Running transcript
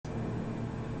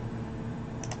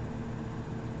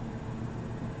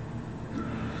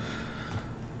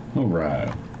All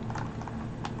right.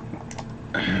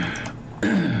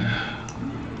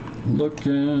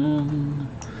 Looking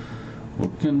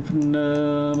for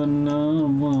number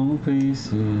one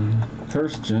piece.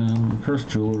 Cursed gem, cursed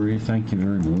jewelry. Thank you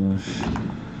very much.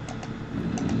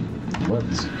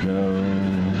 Let's go.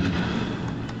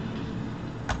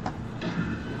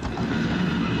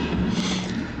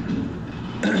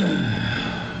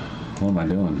 What am I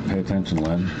doing? Pay attention,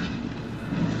 Len.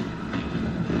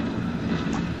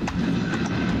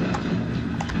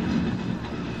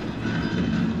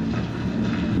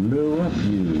 Blow up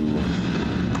you.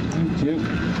 Thank you.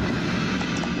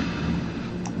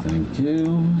 Thank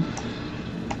you.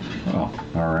 Oh,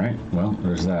 alright. Well,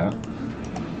 there's that.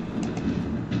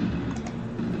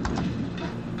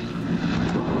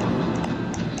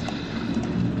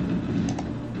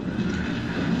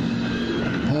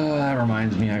 That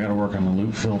reminds me, I gotta work on the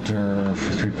loot filter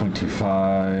for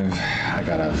 3.25. I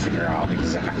gotta figure out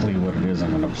exactly what it is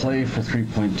I'm gonna play for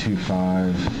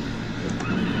 3.25.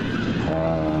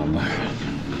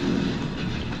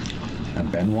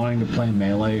 I've been wanting to play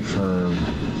Melee for,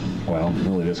 well,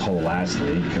 really this whole last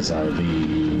league because of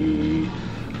the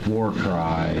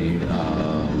Warcry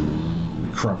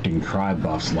corrupting cry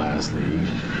buffs last league,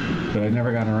 but I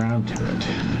never got around to it.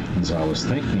 And so I was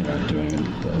thinking about doing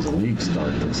it as a league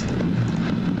start this league.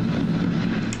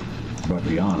 But to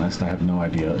be honest, I have no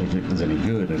idea if it was any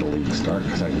good at a league start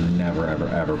because I've never,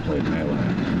 ever played Melee.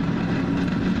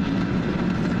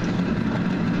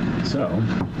 So,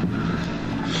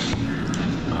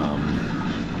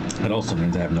 it also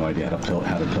means I have no idea how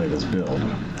to play this build.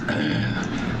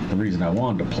 The reason I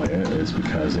wanted to play it is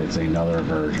because it's another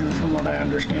version, from what I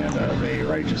understand, of a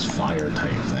Righteous Fire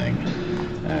type thing.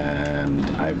 And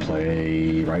I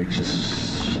play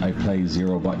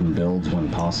zero button builds when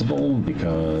possible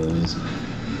because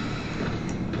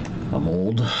I'm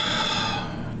old,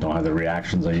 don't have the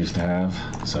reactions I used to have,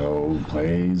 so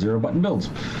play zero button builds.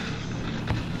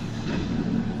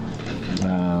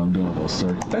 I'm doing a little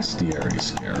Sir Bestiary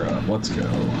Scarab. Let's go.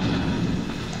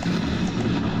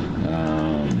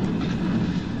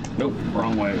 Nope,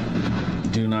 wrong way.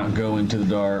 Do not go into the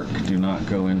dark. Do not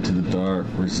go into the dark.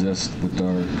 Resist the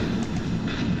dark.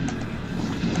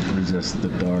 Resist the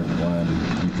dark, Glenn.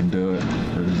 You can do it.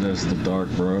 Resist the dark,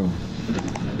 bro.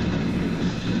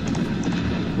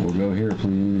 We'll go here,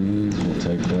 please. We'll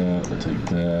take that. We'll take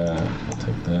that. We'll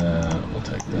take that. We'll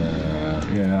take that.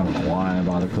 Yeah, I don't know why I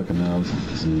bother clicking those.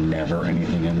 There's never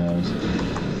anything in those.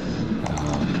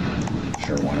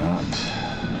 Sure, why not?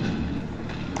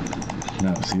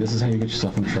 No, see, this is how you get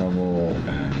yourself in trouble,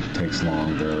 and it takes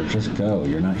longer. Just go.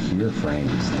 You're not here for any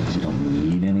of these things. You don't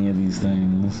need any of these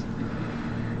things.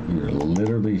 You're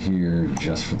literally here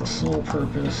just for the sole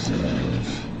purpose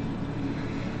of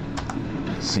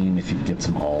seeing if you can get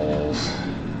some alls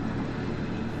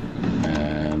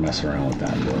and mess around with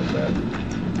that a little bit.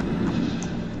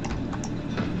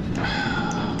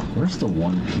 Where's the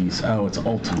one piece? Oh, it's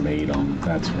Ultimatum.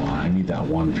 That's why. I need that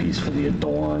one piece for the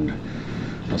Adorned.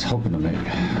 I was hoping to make...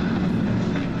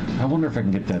 I wonder if I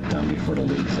can get that done before the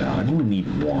league's out. I only need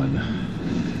one.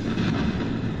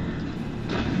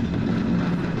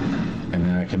 And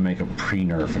then I can make a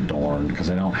pre-nerf Adorned, because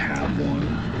I don't have one.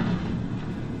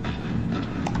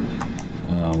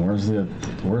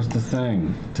 Where's the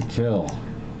thing to kill?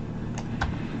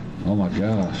 Oh my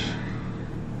gosh.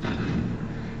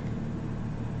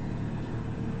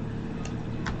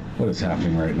 What is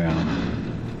happening right now?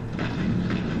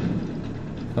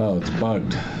 Oh, it's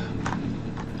bugged.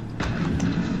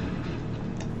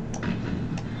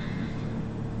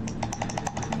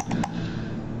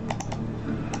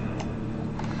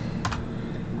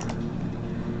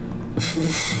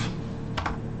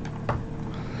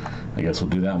 I guess we'll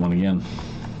do that one again.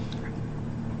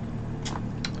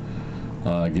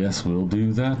 I guess we'll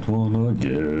do that one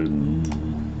again.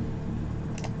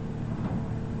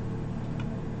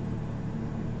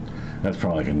 That's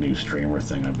probably like a new streamer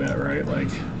thing, I bet, right?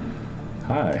 Like,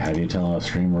 hi, how do you tell a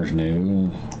streamer's new?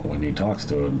 When he talks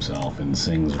to himself and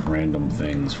sings random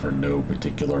things for no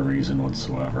particular reason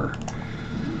whatsoever.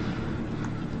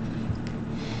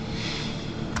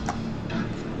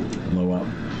 Blow up.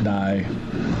 Die.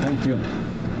 Thank you.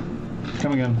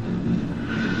 Come again.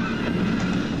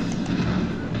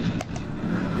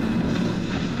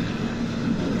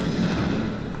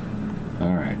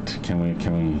 Alright, can we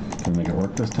make it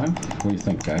work this time? What do you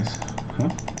think, guys? Huh?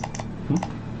 Hmm?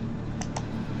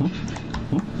 Hmm?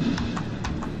 Hmm?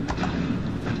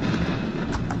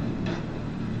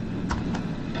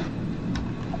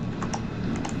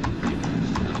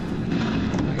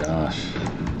 Oh my gosh.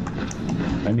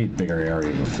 I need bigger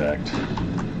area of effect.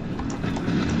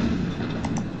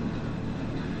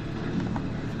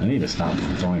 I need to stop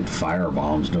throwing fire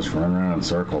bombs and just run around in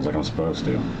circles like I'm supposed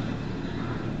to.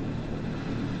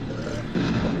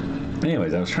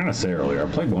 Anyways, I was trying to say earlier, I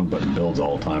played 1-button builds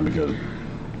all the time because,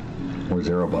 or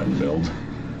 0-button builds,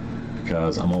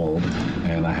 because I'm old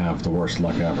and I have the worst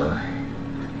luck ever.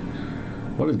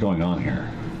 What is going on here?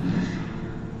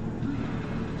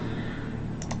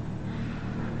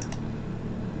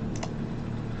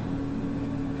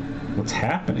 What's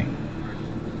happening?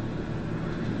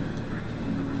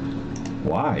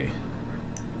 Why?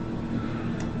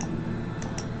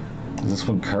 Is this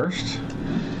one cursed?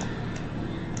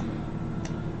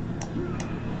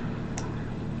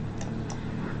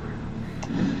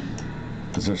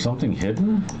 Is there something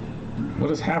hidden?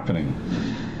 What is happening?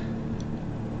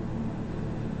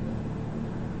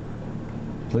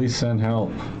 Please send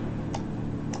help.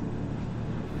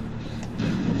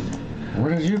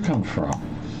 Where did you come from?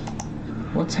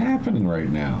 What's happening right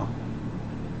now?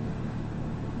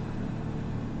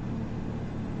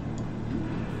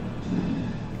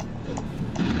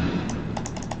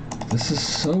 This is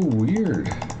so weird.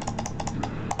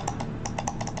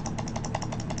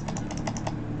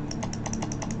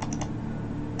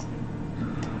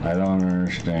 I don't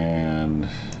understand.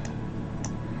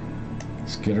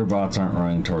 Skitterbots aren't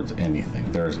running towards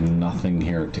anything. There's nothing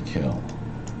here to kill.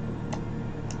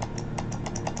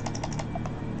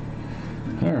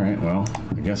 Alright, well,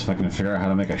 I guess if I can figure out how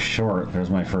to make a short, there's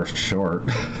my first short.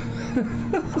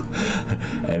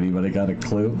 Anybody got a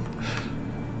clue?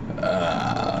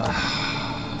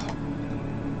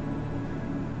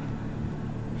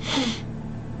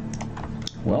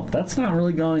 Well, that's not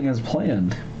really going as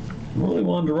planned. I really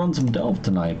wanted to run some Delve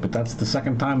tonight, but that's the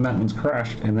second time that one's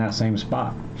crashed in that same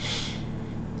spot.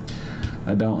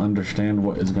 I don't understand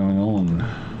what is going on.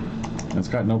 It's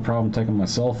got no problem taking my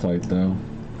sulfite though.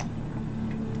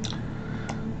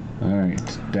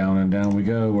 Alright, down and down we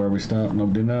go. Where we stop,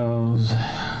 nobody knows.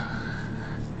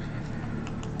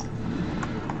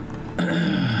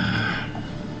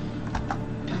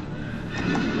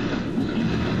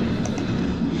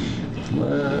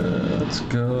 Let's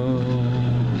go.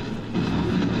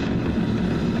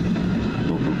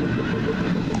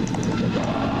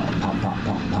 Pop, pop,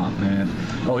 pop, pop, man.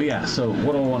 Oh yeah, so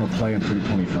what do I want to play in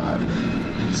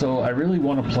 325? So I really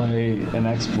want to play an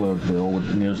explode build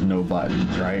with there's no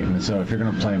buttons, right? And so if you're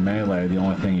going to play melee, the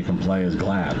only thing you can play is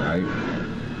Glad, right?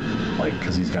 Like,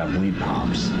 because he's got bleed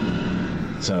pops.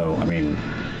 So, I mean,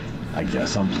 I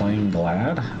guess I'm playing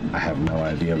Glad. I have no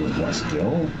idea with what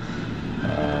skill.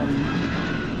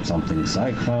 Something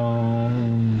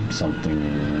Cyclone, something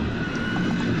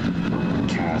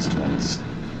Cast when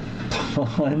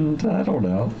stunned, I don't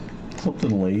know.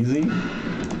 Something lazy.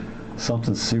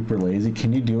 Something super lazy.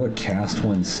 Can you do a cast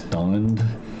when stunned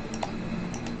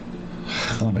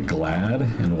on a Glad?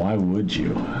 And why would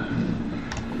you?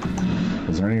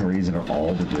 Is there any reason at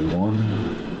all to do one?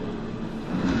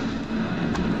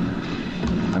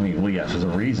 I mean, well, yes, there's a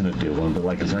reason to do one, but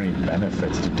like, is there any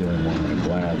benefits to doing one on a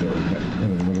Glad?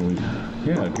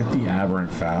 Yeah, get the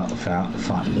aberrant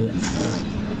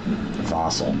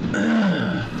fossil.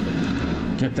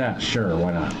 Get that, sure,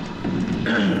 why not?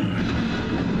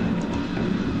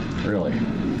 Really.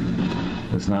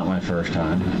 It's not my first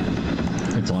time.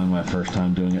 It's only my first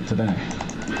time doing it today.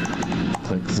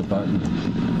 Click the button.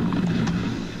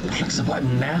 Click the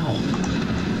button now.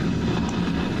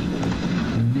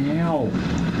 Now.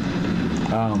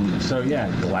 So yeah,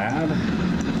 Glad.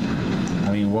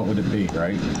 I mean, what would it be,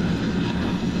 right?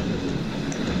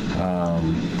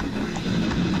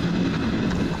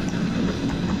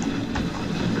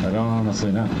 I don't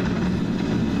honestly know.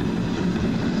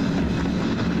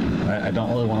 I don't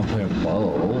really want to play a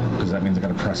bow, because that means I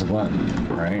gotta press a button,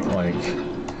 right? Like,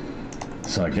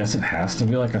 so I guess it has to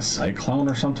be like a Cyclone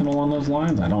or something along those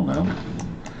lines? I don't know.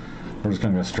 We're just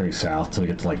gonna go straight south till we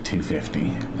get to like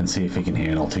 250 and see if he can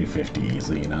handle 250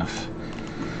 easily enough.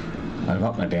 I've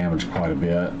upped my damage quite a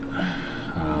bit.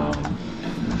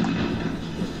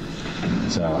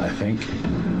 So I think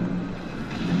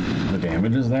the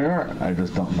damage is there. I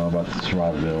just don't know about the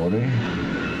survivability.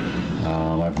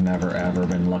 I've never ever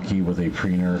been lucky with a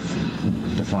pre-nerf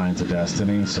Defiance of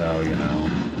Destiny, so you know,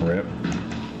 rip.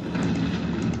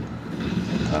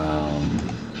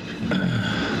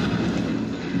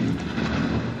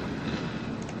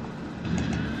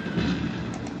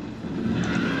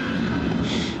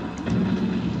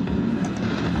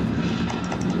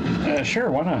 Sure,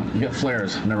 why not? You get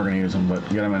flares. I'm never gonna use them, but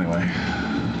you get them anyway.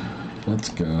 Let's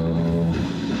go.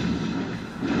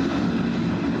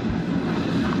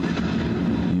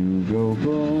 You go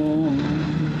boom.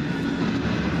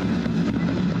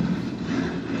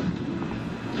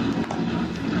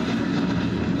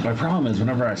 My problem is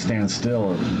whenever I stand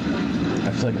still,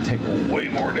 I feel like I take way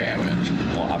more damage.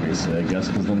 Well, obviously, I guess,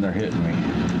 because then they're hitting me.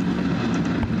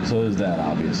 So there's that,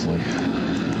 obviously.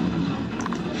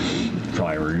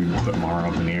 Probably rude to put more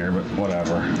up in the air, but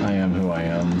whatever. I am who I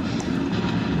am.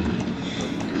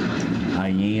 I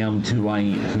am who I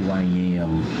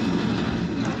am.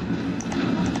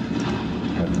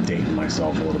 I'm dating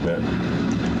myself a little bit.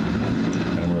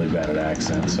 I'm really bad at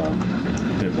accents, so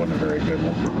it wasn't a very good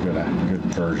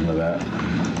version of that.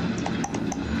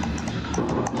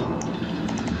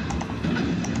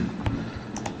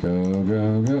 Go,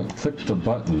 go, go. Click the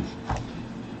button.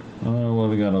 Oh, what do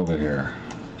we got over here?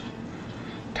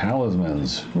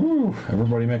 Talismans. Woo!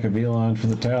 Everybody make a beeline for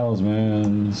the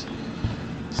talismans.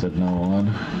 Said no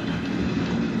one.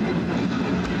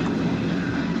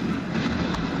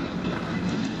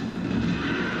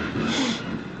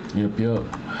 Yep, yep.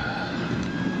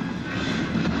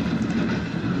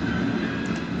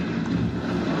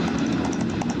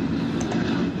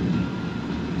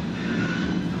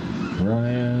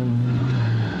 Ryan.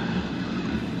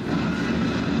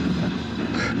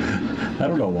 I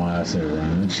don't know why I say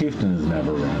run. The chieftain is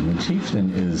never run. The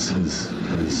chieftain is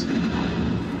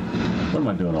what am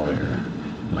I doing over here?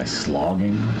 Am I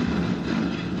slogging?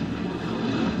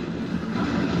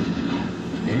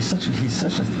 He's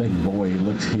such a thick boy. He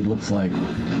looks like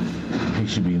he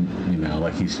should be, you know,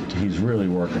 like he's really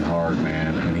working hard,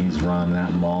 man, and he's running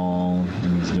that mall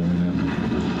and he's doing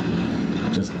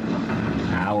it just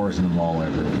hours in the mall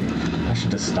every week. I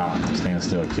should just stop, stand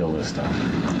still, kill this stuff.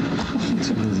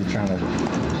 Too busy trying to.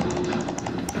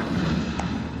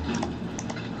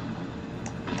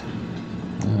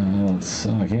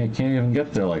 So I can't even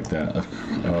get there like that.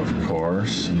 Of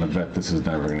course, and I bet this is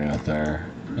never gonna get there.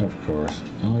 Of course.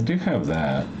 Oh, I do have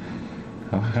that.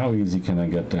 How easy can I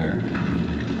get there?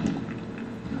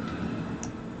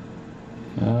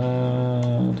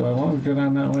 Do I want to go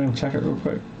down that way and check it real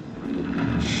quick?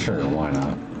 Sure, why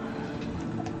not?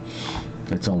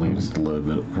 It's only just a little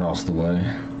bit across the way.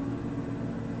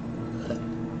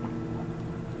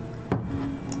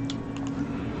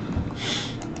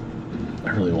 I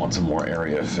really want some more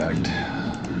area effect.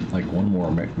 Like one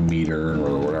more meter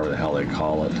or whatever the hell they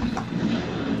call it.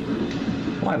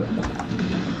 Why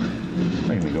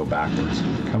making me go backwards?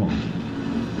 Come on.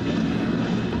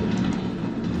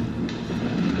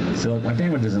 See, like my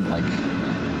damage isn't like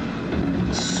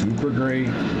super great.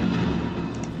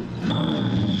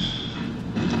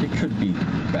 It could be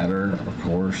better, of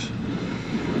course.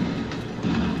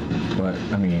 But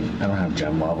I mean, I don't have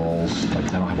gem levels. Like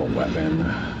I don't have a weapon.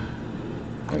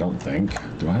 I don't think.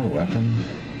 Do I have a weapon?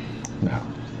 No.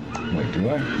 Wait, do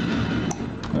I?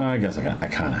 I guess I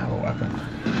kind of have a weapon.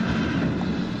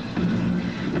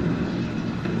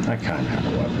 I kind of have a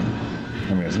weapon.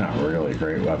 I mean, it's not really a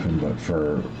great weapon, but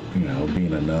for, you know,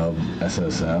 being a nub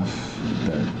SSF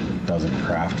that doesn't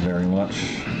craft very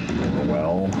much, or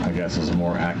well, I guess is a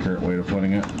more accurate way of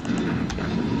putting it.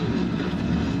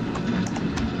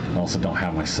 I also don't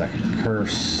have my second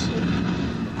curse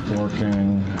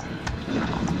working.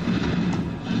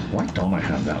 Why don't I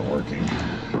have that working?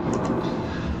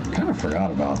 I kind of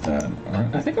forgot about that.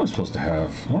 I think I'm supposed to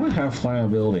have. I want to have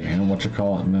flammability and what you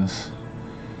call it in this.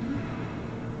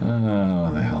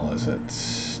 What the hell is it?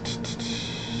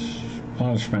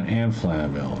 Punishment and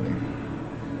flammability.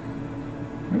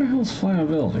 Where the hell is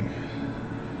flammability?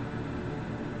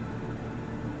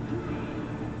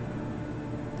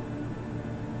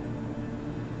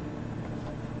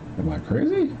 Am I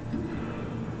crazy?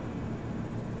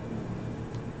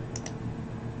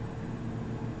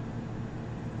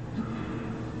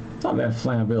 Thought I had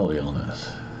flammability on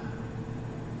this.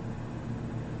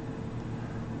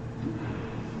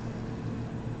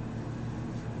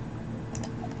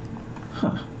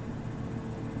 Huh.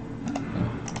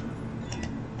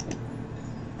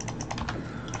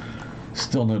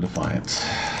 Still no defiance.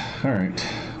 Alright,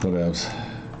 whatevs.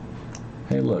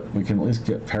 Hey look, we can at least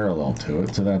get parallel to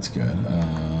it, so that's good.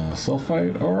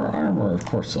 Sulfite or armor? Of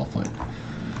course sulfite.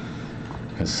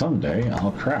 Because someday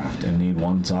I'll craft and need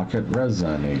one socket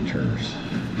resonators.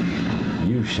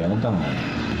 You shall die.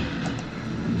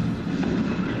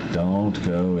 Don't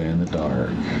go in the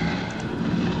dark.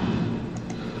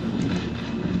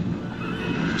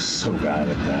 I'm so bad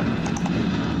at that.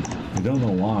 I don't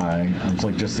know why. It's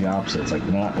like just the opposite. It's like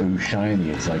not ooh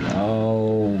shiny. It's like,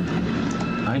 oh,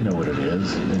 I know what it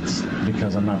is. It's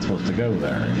because I'm not supposed to go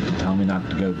there. You tell me not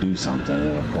to go do something,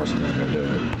 and of course I'm going to go do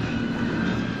it.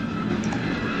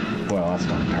 Well, that's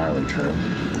not entirely true.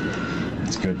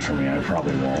 It's good for me. I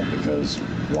probably won't, because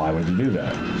why would you do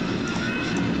that?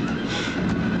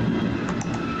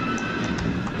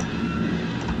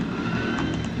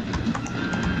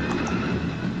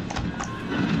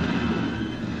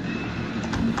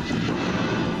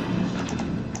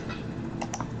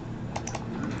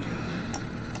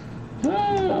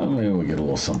 maybe we'll get a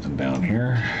little something down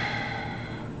here.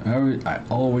 I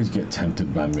always get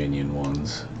tempted by minion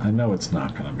ones. I know it's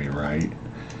not going to be right.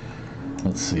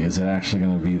 Let's see, is it actually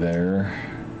going to be there?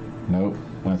 Nope,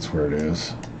 that's where it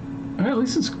is. At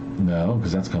least it's... No,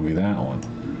 because that's going to be that one.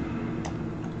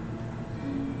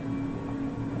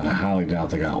 I highly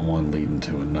doubt they got one leading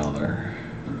to another.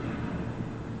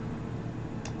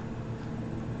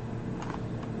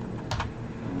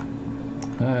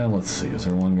 Let's see, is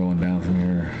there one going down from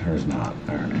here? There's not.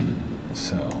 Alright,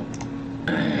 so...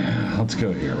 let's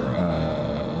go here.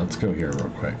 Let's go here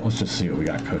real quick. Let's just see what we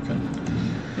got cooking.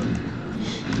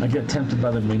 I get tempted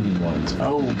by the minion ones.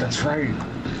 Oh, that's right.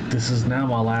 This is now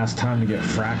my last time to get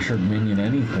fractured minion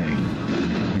anything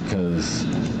because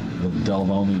the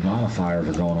delve only modifiers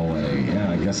are going away.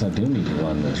 Yeah, I guess I do need to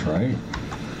run this, right?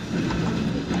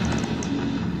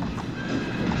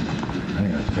 I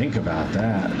didn't even think about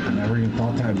that. I never even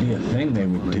thought that would be a thing they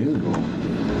would do.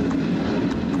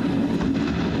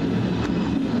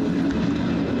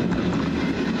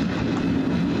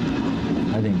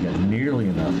 I didn't get nearly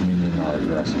enough minion or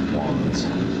aggressive ones.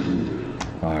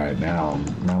 Alright, now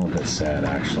I'm a bit sad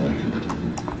actually.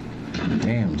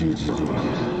 Damn, GGG.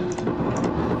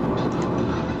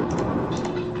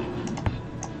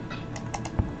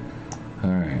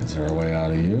 Alright, is there a way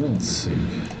out of you? Let's see.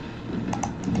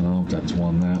 Nope, that's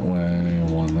one that way,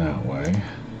 one that way.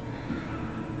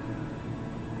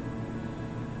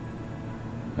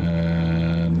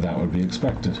 And that would be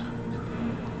expected.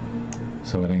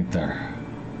 So it ain't there.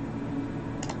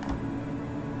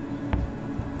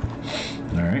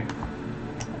 Alright.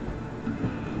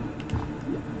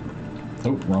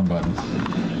 Oh, wrong button.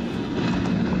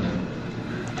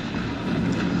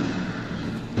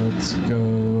 Let's go.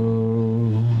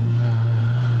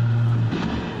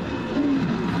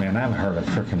 Man, I haven't heard a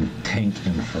freaking tank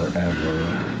in forever.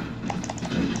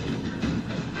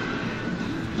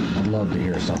 I'd love to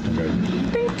hear something go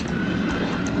dink.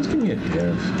 Just give me a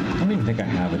div. I don't even think I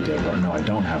have a div. Or no, I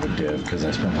don't have a div because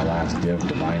I spent my last div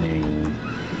divining.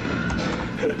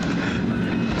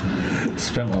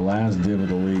 Spent my last div of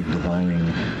the league divining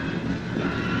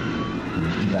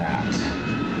that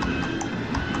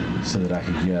so that I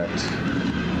could get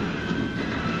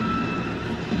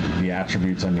the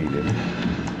attributes I needed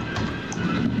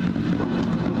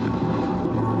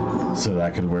so that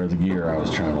I could wear the gear I was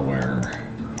trying to wear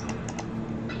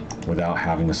without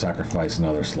having to sacrifice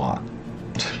another slot.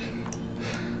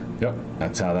 Yep,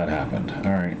 that's how that happened.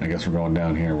 Alright, I guess we're going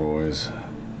down here, boys.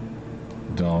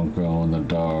 Don't go in the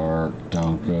dark,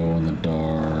 don't go in the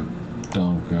dark,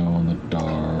 don't go in the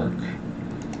dark.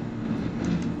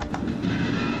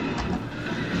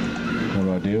 What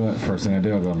do I do? First thing I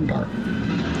do, I go in the dark.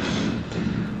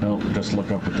 Nope, just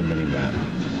look up at the mini-map.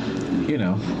 You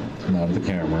know, not at the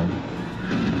camera.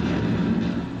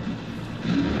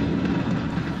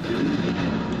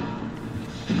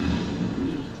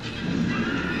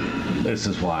 This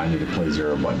is why I need to play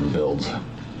 0-button builds.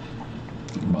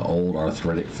 My old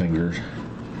arthritic fingers.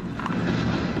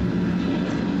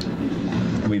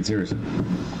 I mean, seriously.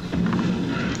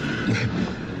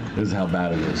 This is how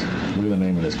bad it is. Look at the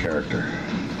name of this character.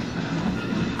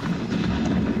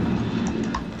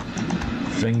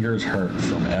 Fingers Hurt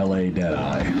from LA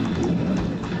Deadeye.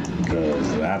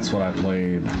 Because that's what I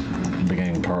played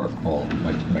beginning part, well,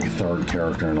 my third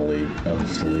character in the league,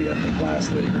 of the league, I think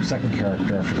last league, or second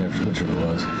character, I forget which one it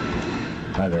was.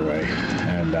 Either way.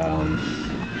 And,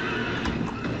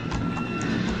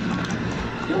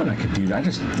 you know what I could do?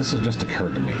 This has just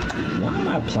occurred to me. Why am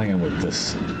I playing with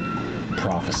this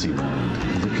prophecy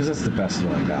wand? Because that's the best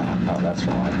one I got. Oh, that's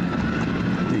why.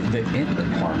 The int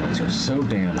requirements are so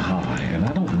damn high, and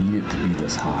I don't need it to be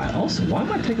this high. Also, why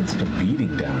am I taking such a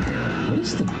beating down here?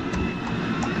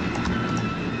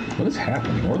 What is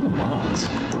happening? Where are the mods?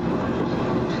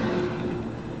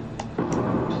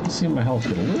 I see my health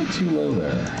get a little too low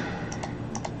there.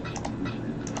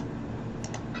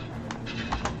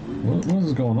 What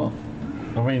is going on?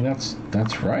 I mean, that's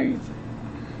right.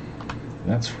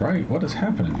 That's right. What is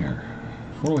happening here?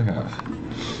 What do we have?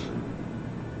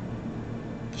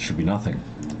 Should be nothing.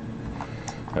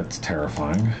 That's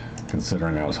terrifying,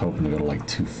 considering I was hoping to go to like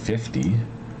 250.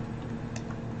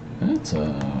 That's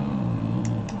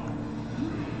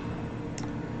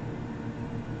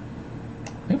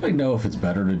Anybody know if it's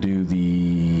better to do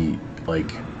the,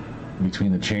 like,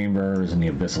 between the chambers and the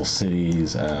abyssal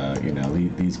cities, you know,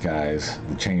 these guys,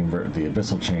 the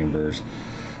abyssal chambers,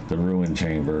 the ruin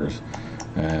chambers,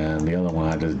 and the other one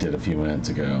I just did a few minutes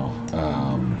ago.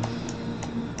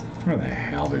 Where the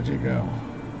hell did you go?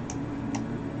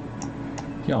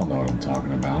 Y'all know what I'm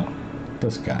talking about.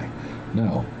 This guy.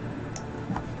 No.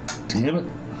 Damn it.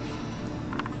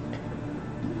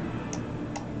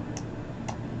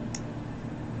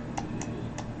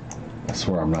 I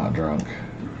swear I'm not drunk.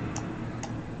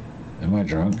 Am I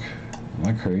drunk? Am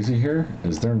I crazy here?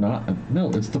 Is there not? No,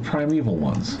 it's the primeval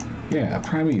ones. Yeah,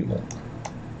 primeval.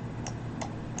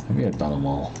 Maybe I've done them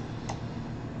all.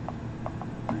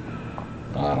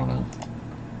 I don't know.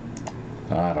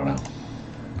 I don't know.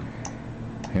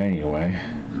 Anyway,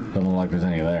 doesn't look like there's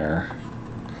any there.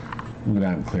 We'll go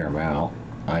down and clear them out.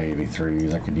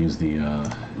 I-83s. I could use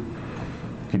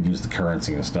the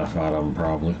currency and stuff out of them.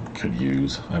 Probably could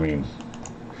use. I mean,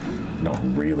 I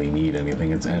don't really need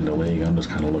anything. It's end of league. I'm just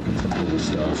kind of looking for cool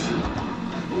stuff.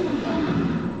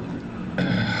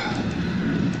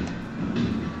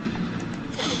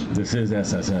 This is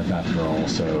SSF after all,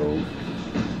 so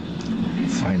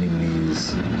finding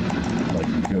these like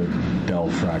good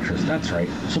delve fractures. That's right.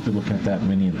 I should be looking at that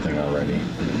minion thing already.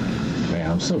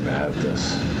 Man, I'm so bad at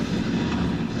this.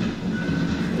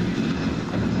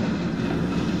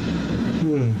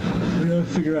 I gotta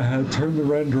figure out how to turn the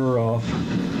renderer off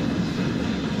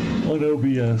on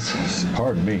OBS.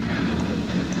 Pardon me.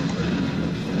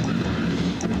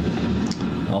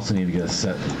 I also need to get a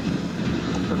set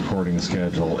recording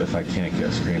schedule if I can't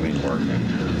get streaming working.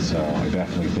 So I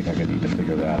definitely think I need to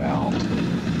figure that out.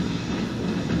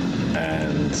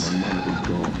 And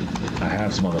I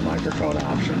have some other microphone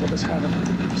options. I just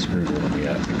haven't screwed with them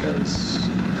yet because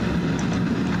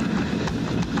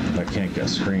if I can't get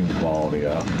screen quality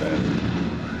up, then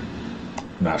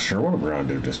I'm not sure what we're going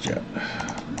to do just yet.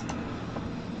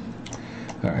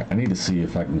 Alright, I need to see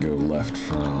if I can go left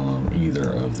from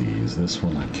either of these. This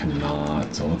one I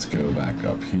cannot, so let's go back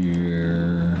up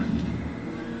here.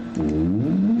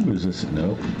 Ooh, is this?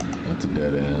 Nope, that's a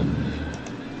dead end.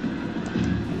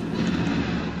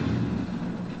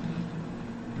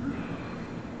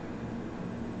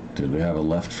 Did we have a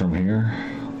left from here?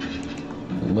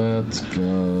 Let's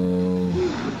go.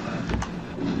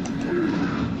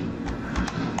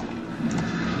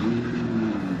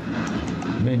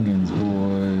 Minions,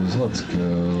 boys, let's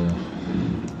go.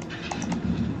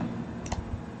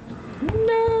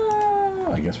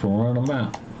 No! I guess we'll run them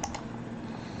out.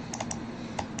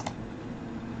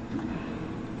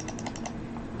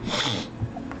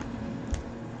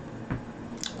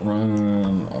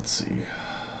 Run, let's see.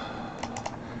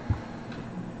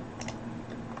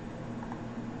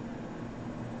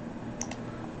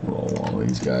 Roll one of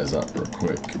these guys up real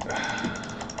quick.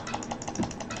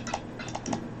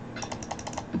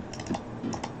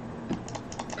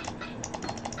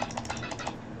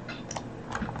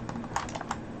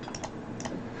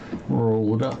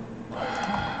 Roll it up.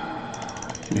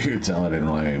 You could tell I didn't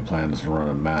really have any plans to run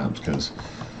in maps because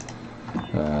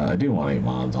I do want 8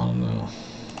 mods on them though.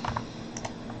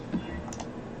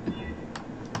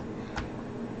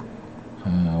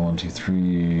 One, two,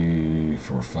 three,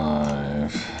 4,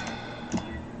 5.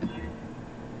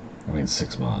 I mean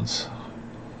 6 mods.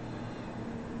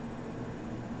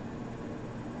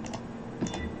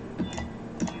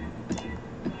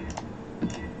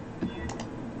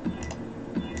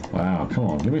 Wow, come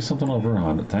on, give me something over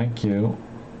 100. Thank you.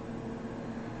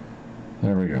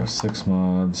 There we go, 6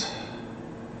 mods.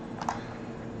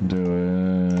 Do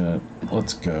it.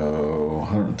 Let's go.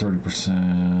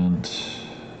 130%.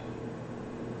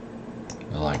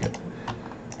 I like it.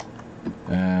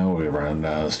 And we'll be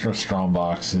running strong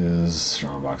boxes,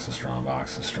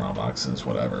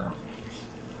 whatever.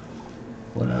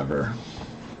 Whatever.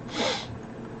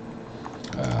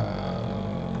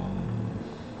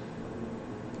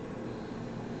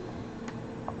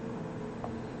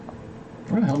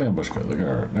 Where the hell did ambush go? Look at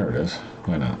her. There it is.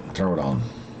 Why not? Throw it on.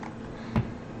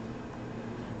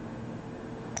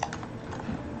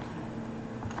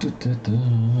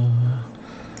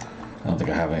 I don't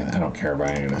think I have anything. I don't care about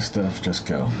any of this stuff. Just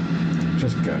go.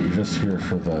 Just go. You're just here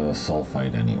for the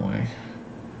sulfite anyway.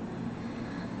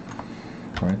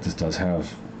 Alright, this does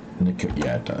have nickel.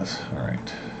 Yeah, it does.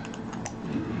 Alright.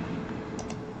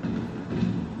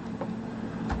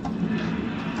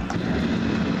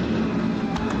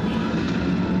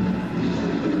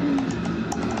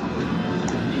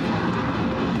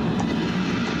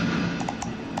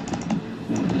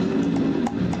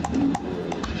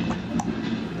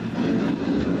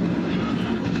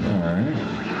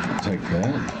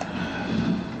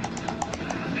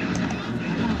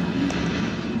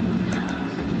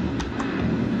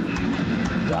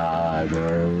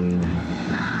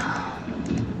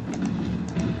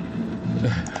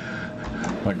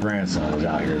 My grandson was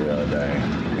out here the other day,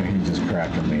 and he's just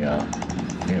cracking me up.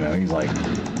 You know, he's like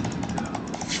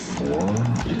 4,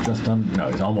 just done. No,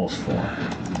 he's almost 4.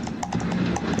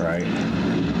 Right?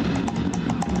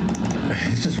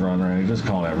 He's just running around. He's just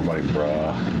calling everybody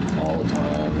bruh all the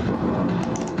time.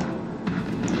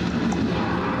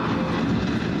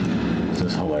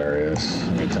 hilarious.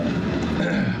 Let me tell you.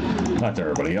 Not to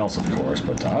everybody else, of course,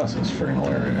 but to us, it's freaking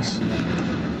hilarious.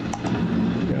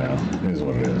 You know, it is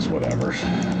what it is, whatever.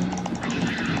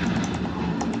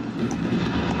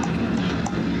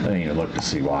 I didn't even look to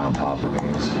see why I'm popping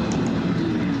these.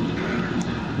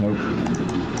 Nope.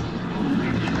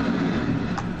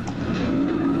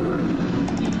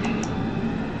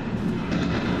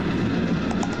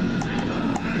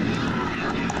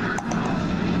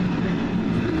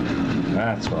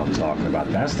 That's what I'm talking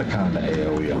about. That's the kind of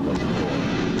AoE I'm looking for.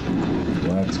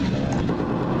 Let's go.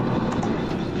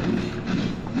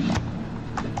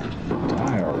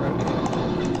 Die already.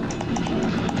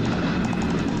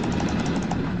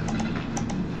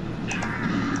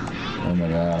 Oh my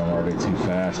god, I'm already too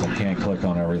fast. I can't click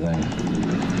on everything.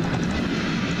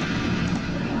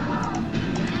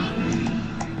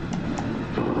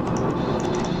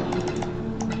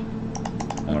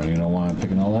 I don't even know why I'm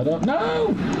picking all that up.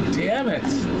 No! Damn it!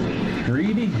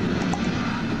 Greedy.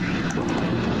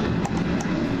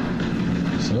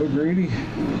 So greedy.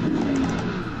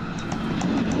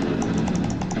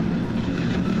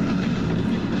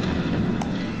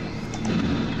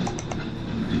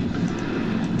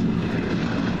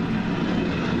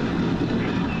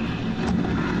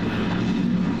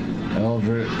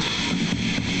 Eldritch.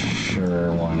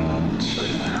 Sure, why not?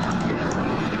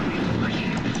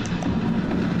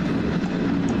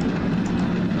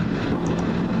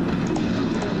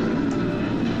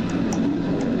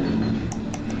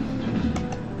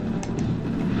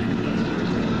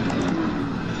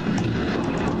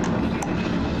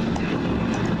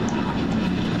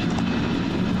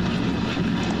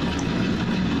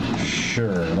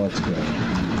 Sure, let's go.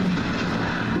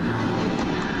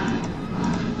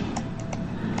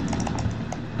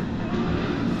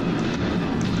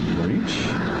 Breach?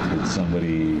 Did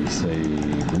somebody say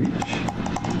breach?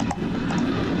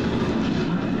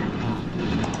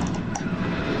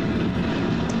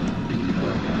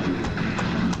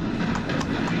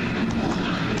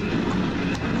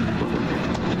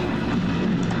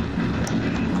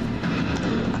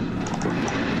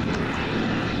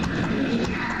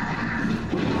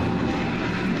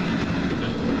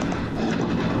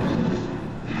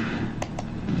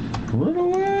 Run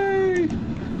away! I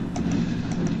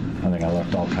think I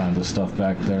left all kinds of stuff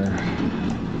back there.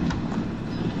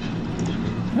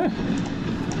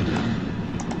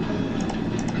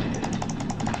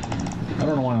 I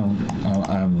don't know why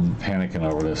I'm panicking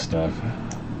over this stuff.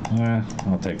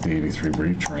 I'll take the 83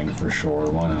 breach ring for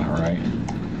sure. Why not, right?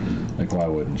 Like, why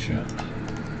wouldn't you?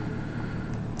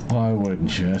 Why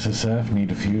wouldn't you? SSF,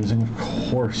 need a fusing? Of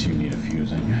course you need a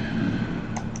fusing.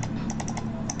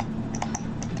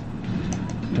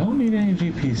 Don't need any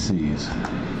GPCs.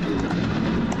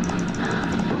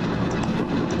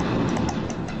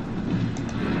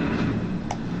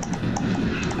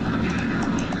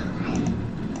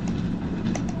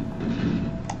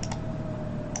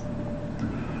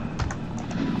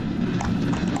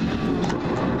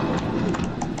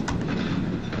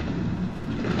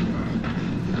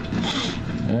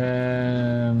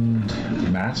 And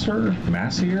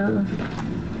Massier?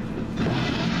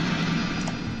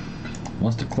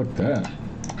 Must have clicked that.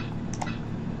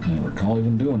 I don't recall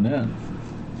even doing that.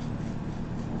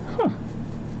 Huh.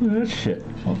 Look at that shit.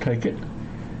 I'll take it.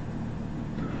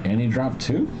 And he dropped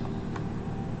 2?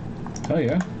 Oh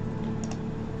yeah.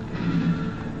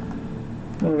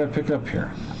 What did I pick up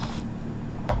here?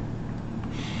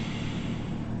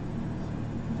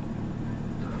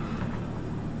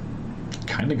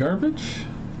 Kinda garbage?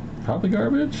 Probably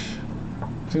garbage?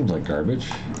 Seems like garbage.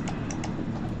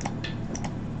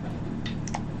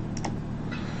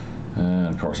 And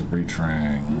of course a breach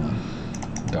ring.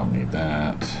 Don't need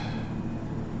that.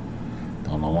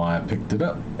 Don't know why I picked it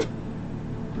up.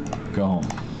 Go home.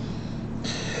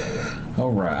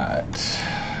 Alright.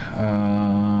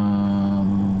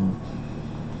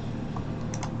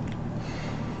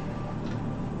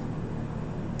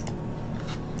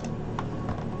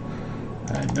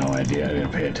 I had no idea. I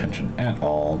didn't pay attention at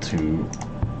all to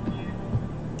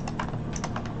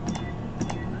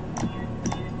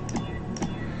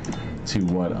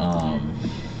what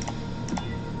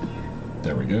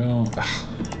there we go.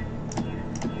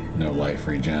 No life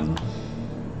regen.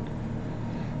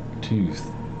 2,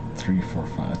 3, 4,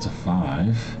 5. That's a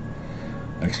 5.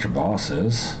 Extra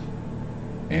bosses,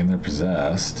 and they're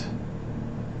possessed.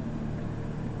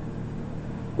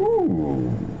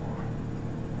 Ooh,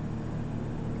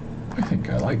 I think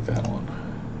I like that one.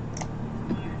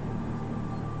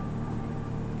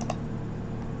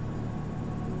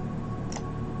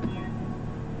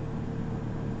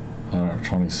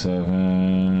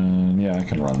 $27. Yeah, I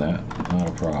can run that. Not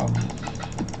a problem.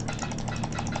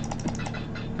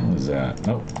 is that?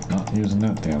 Nope, not using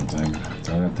that damn thing.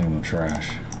 Throw that thing in the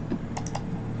trash.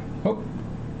 Oh.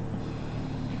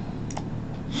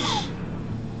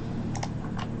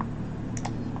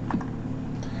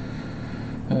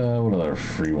 What other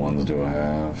free ones do I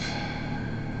have?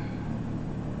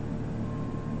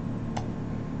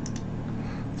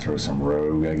 Throw some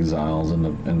rogue exiles in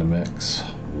the mix.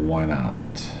 Why not?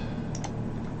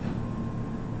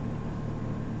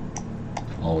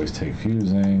 Always take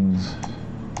fusings.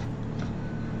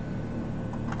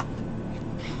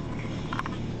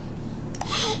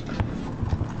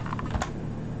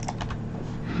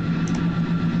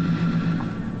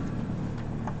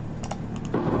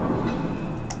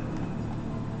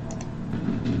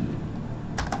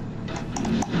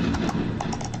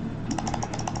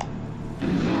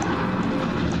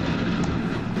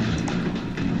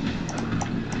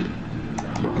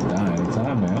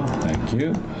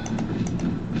 You.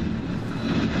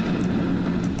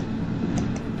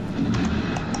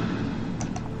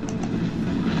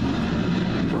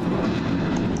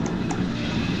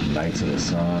 Knights of the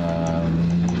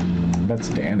Sun. That's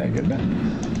Danik, isn't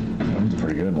it? That was a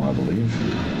pretty good one, I believe.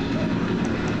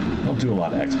 Don't do a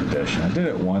lot of expedition. I did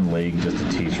it one league just to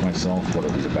teach myself what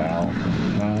it was about.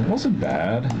 It wasn't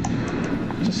bad.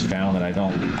 Just found that I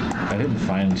didn't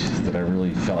find that I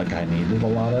really felt like I needed a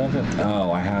lot of it.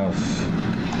 Oh, I have,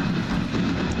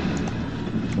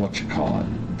 what you call it?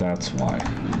 That's why.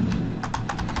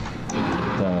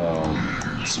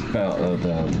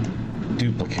 The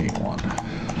duplicate one.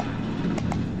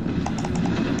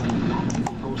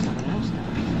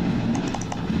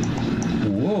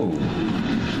 Whoa,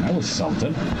 that was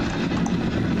something.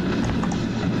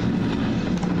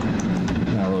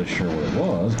 Not really sure what it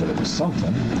was, but it was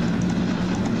something.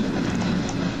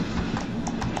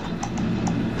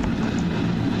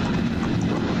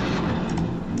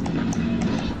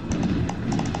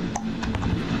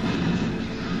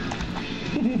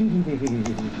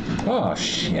 Oh,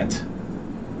 shit.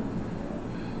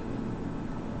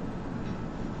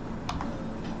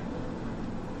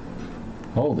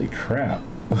 Holy crap.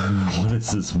 What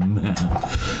is this map?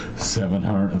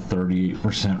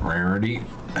 738% rarity.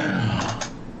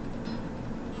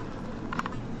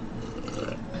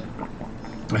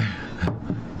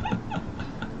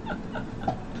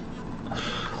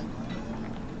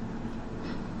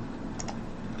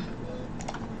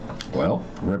 Well,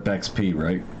 rip XP,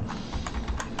 right?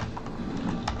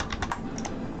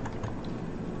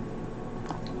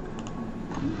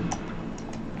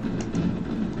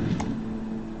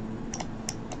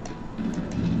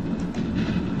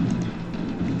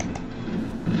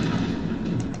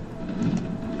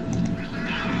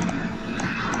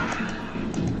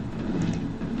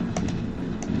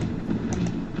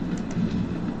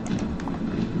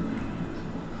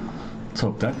 Let's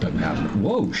hope that doesn't happen.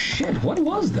 Whoa, shit, what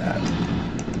was that?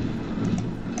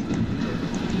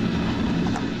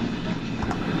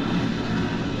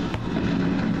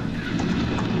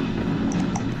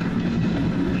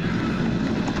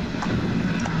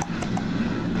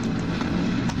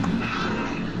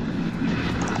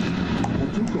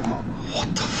 What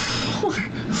the fuck?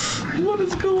 What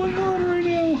is going on right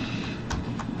now?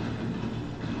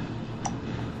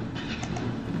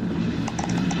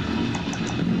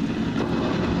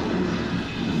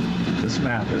 This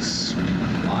map is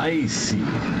spicy.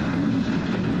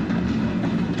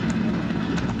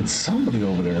 And somebody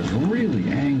over there is really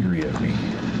angry at me.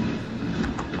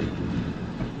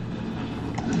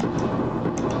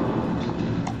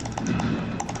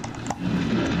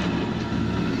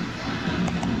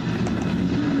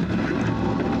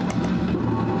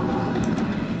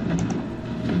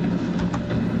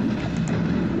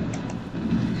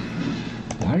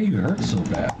 Why do you hurt so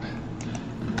bad?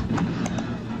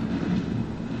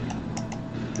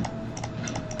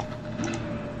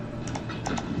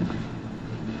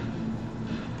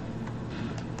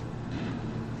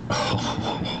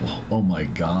 Oh my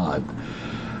god.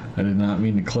 I did not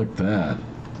mean to click that.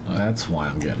 That's why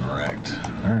I'm getting wrecked.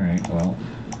 Alright, well.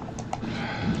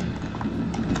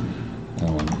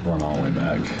 I'll run all the way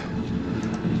back.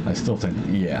 I still think,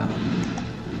 yeah.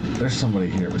 There's somebody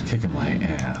here that was kicking my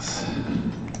ass.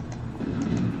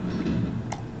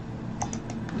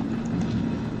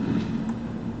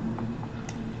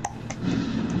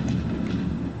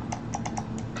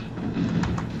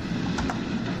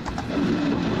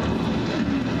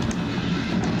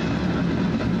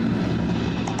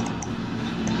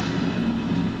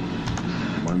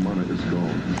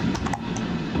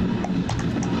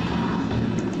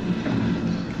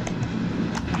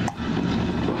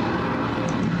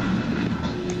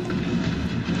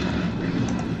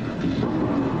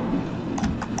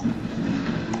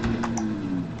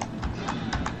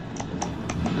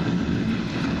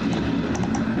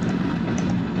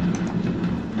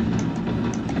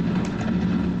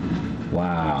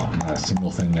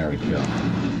 single thing there to kill.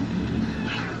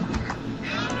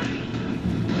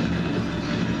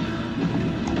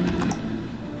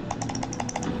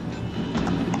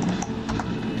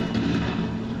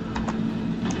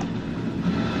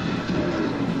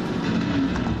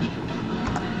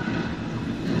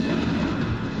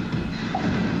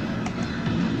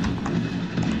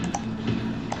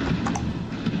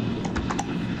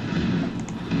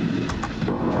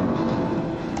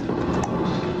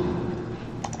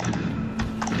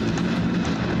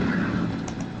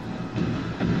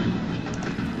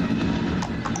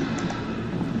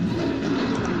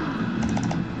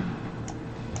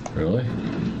 Really?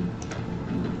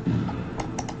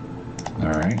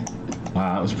 Alright.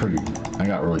 Wow, that was pretty... I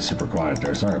got really super quiet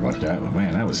there. Sorry about that. But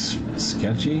man, that was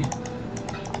sketchy.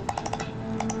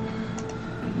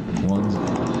 One's...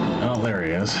 Oh, there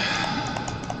he is.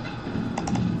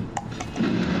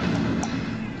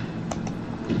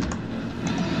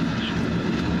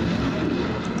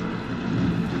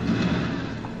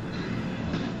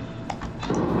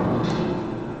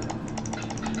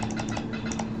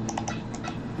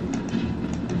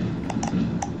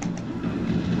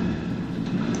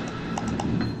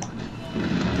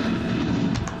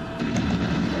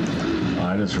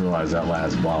 I just realized that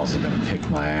last boss is gonna kick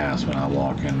my ass when I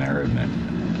walk in there, isn't it?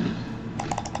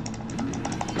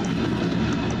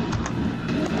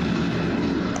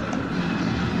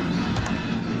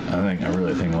 I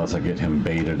really think unless I get him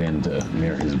baited into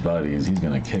near his buddies, he's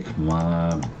gonna kick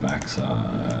my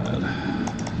backside.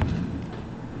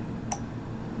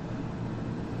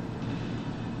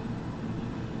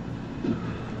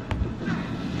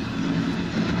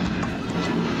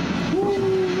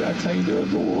 Woo, that's how you do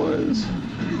it, boys.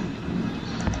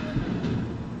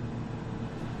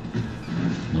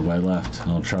 Nobody left. I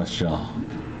don't trust y'all.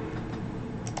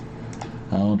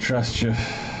 I don't trust you.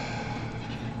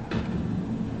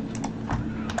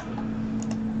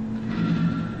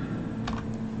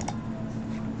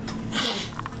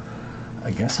 I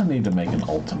guess I need to make an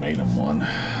ultimatum one.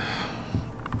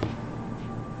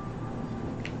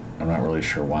 I'm not really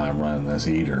sure why I'm running this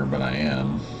either, but I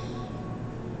am.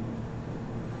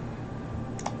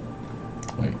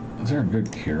 Wait, is there a good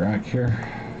Kirak here?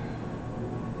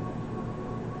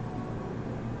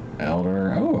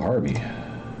 Elder. Oh, Harvey.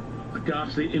 A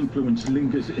ghastly influence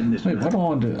lingers in this. Wait, what do I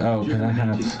want to do? Oh, can I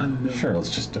have... Sure,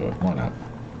 let's just do it. Why not?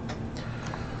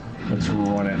 Let's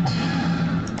run it.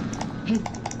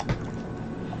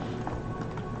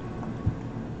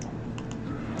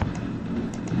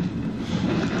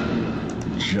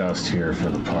 Just here for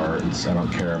the parts. I don't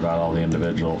care about all the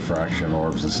individual fraction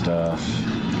orbs and stuff.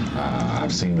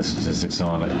 I've seen the statistics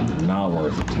on it. Not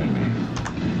worth it to me.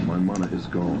 My mana is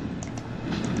gone.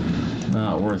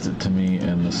 Not worth it to me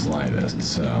in the slightest.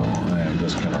 So I am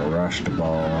just gonna rush the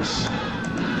boss.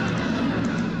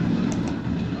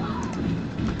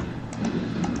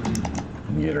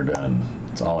 And get her done.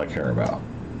 That's all I care about.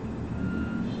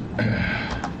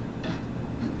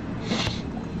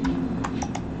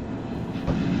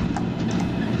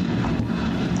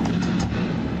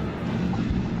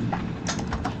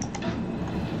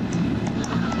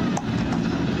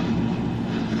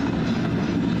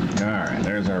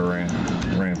 There's our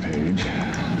rampage.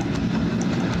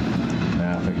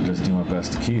 Now if I can just do my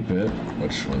best to keep it,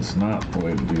 which was not the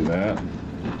way to do that.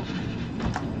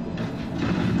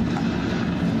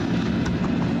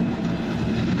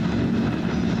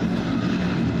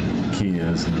 The key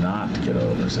is not to get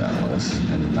overzealous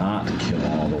and not kill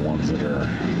all the ones that are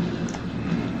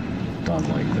done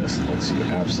like this, unless you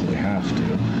absolutely have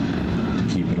to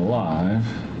keep it alive,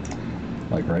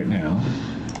 like right now.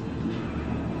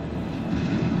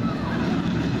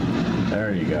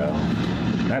 There you go.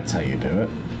 That's how you do it.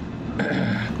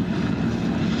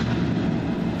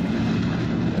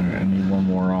 I need one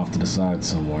more off to the side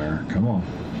somewhere. Come on.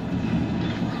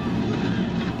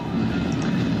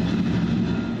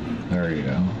 There you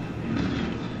go.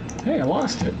 Hey, I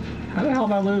lost it. How the hell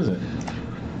did I lose it?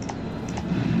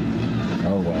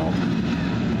 Oh well.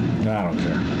 I don't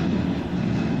care.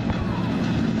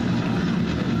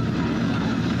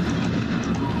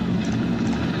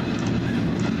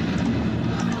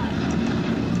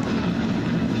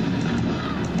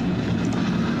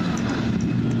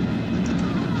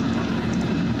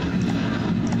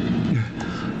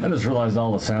 I just realized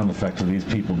all the sound effects of these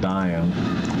people dying.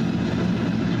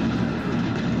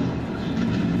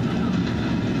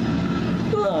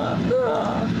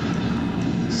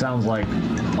 Sounds like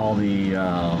all the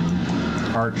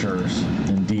archers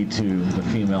in D2, the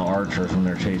female archers when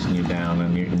they're chasing you down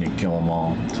and you kill them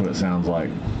all. That's what it sounds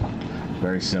like.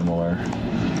 Very similar.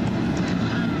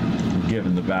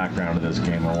 given the background of this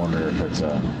game, I wonder if it's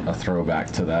a throwback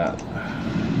to that.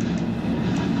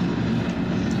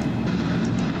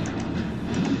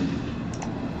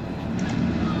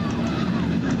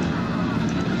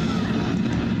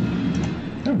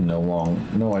 I have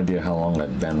no idea how long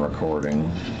I've been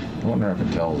recording. I wonder if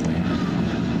it tells me.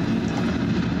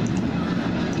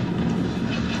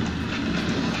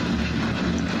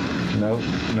 Nope,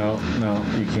 no,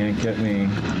 you can't get me.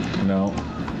 No.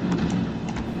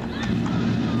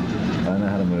 I know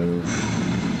how to move,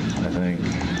 I think.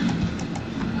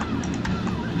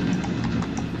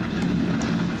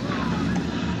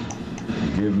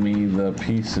 Give me the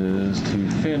pieces to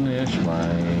finish my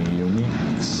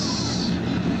uniques.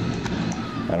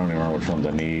 I don't even remember which ones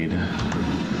I need.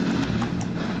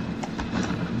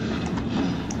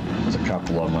 There's a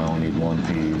couple of them I only need one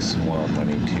piece, and one of them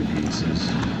I need 2 pieces.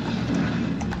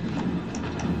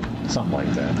 Something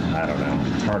like that. I don't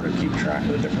know. It's hard to keep track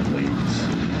of the different leagues.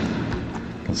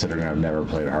 Considering I've never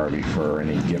played Harvey for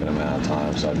any given amount of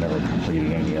time, so I've never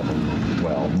completed any of them.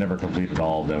 Well, never completed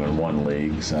all of them in one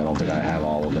league, so I don't think I have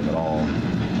all of them at all.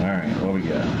 Alright, what we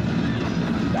got?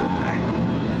 Die.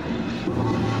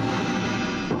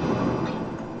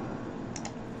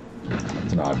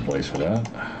 That's an odd place for that.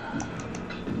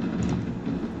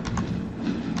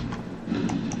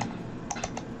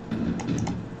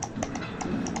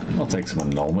 I'll take some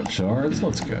annulment shards.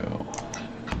 Let's go.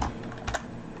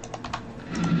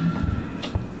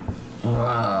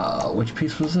 Which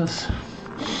piece was this?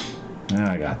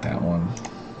 I got that one.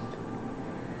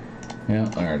 Yeah,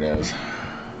 there it is.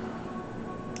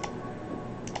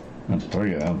 I'll throw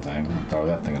you that thing. I'll throw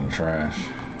that thing in the trash.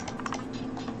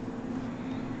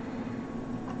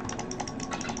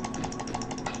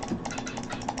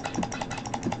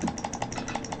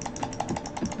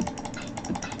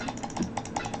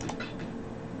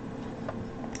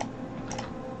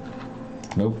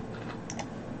 Nope.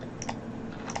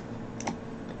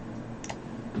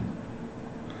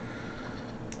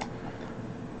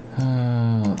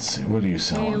 Let's see, what are you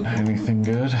selling? Anything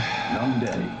good? Long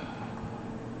day.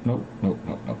 Nope.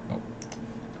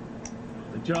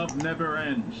 The job never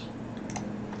ends.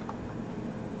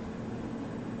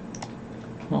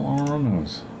 Well, I want to run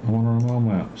those. I want to run all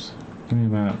maps. Give me a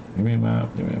map. Give me a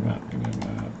map. Give me a map. Give me a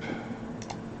map.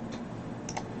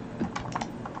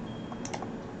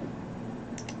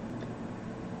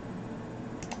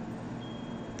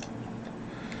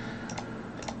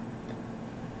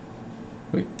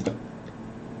 Wait.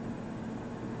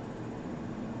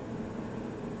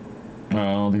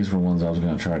 Oh, these were ones I was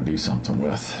going to try to do something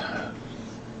with.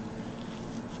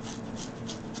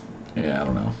 Yeah, I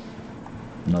don't know.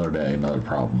 Another day, another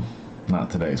problem. Not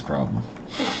today's problem.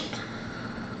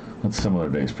 That's some other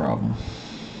day's problem.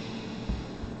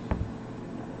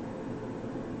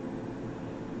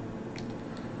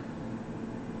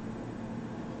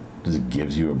 Does it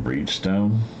gives you a breach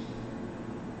stone?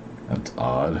 That's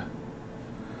odd.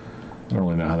 I don't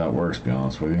really know how that works, to be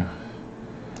honest with you.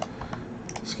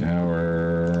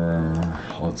 Scour.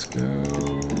 Let's go.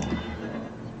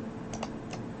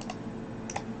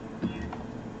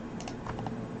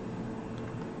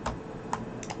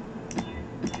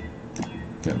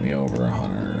 Get me over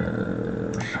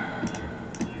 100.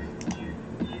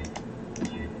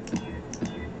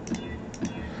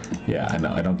 Yeah, I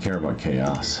know. I don't care about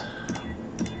chaos.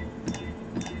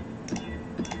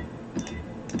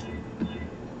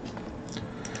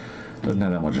 Doesn't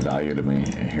have that much value to me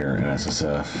here in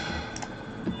SSF.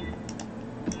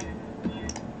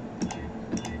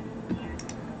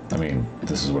 I mean,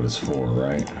 this is what it's for,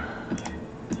 right?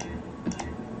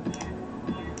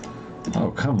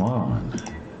 Oh, come on.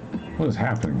 What is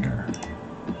happening here?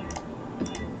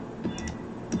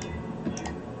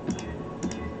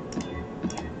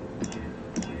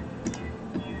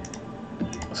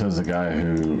 Says the guy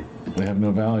who they have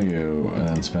no value and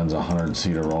then spends 100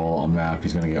 C to roll a map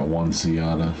he's going to get 1 C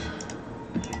out of.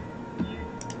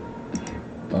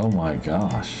 Oh my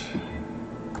gosh.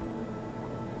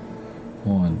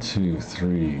 1, 2,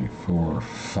 3, 4,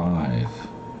 5.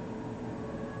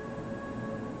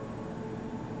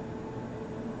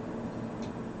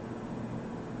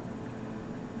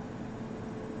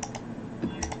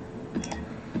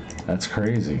 That's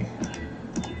crazy.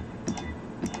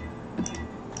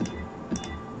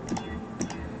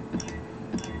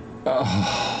 Oh.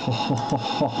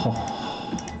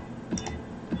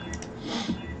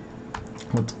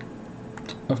 What?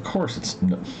 Of course it's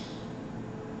no.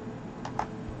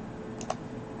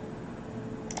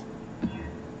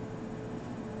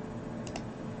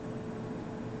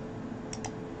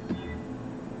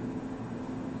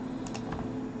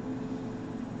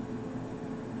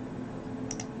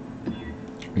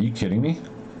 Are you kidding me?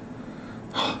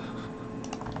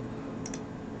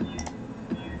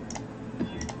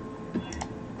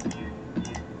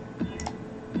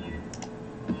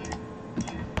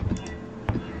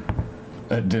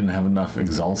 It didn't have enough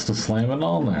exalts to slam it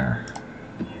on there.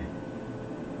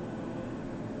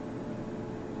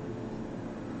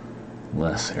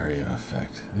 Less area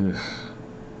effect. Ugh.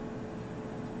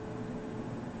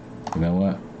 You know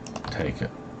what? Take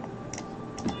it.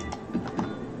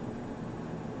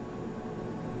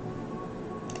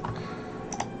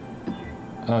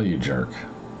 Oh, you jerk.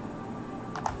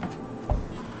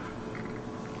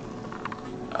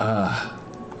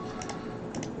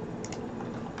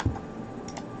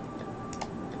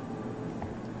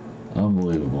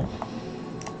 Unbelievable.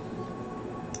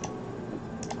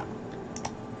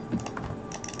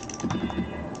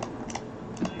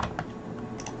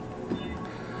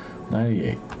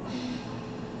 $98.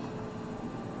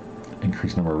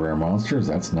 Increased number of rare monsters.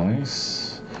 That's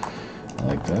nice. I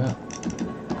like that.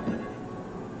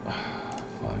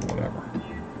 Fine, whatever.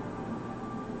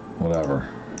 Whatever.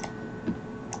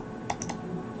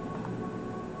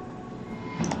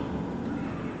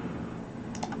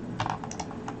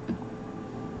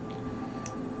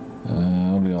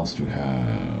 What else do we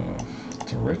have?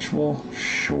 It's a ritual?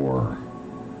 Sure.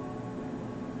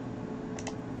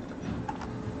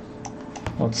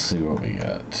 Let's see what we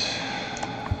got.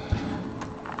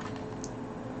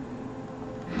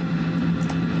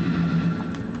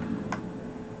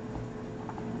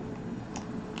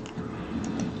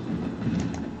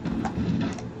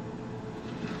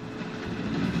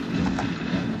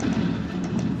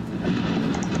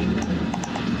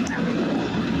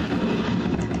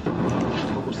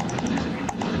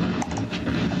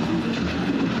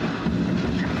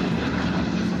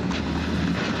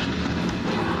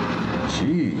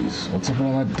 Jeez, what's up with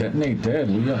all that detonate dead?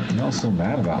 What are y'all so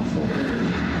mad about for?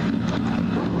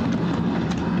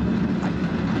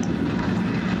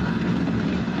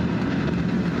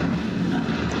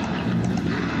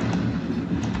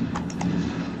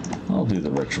 I'll do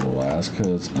the ritual last,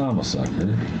 because I'm a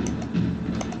sucker.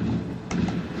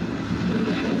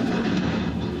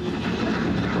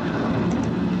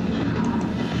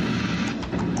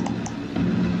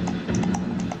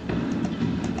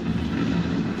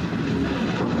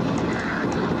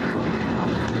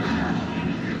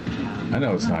 I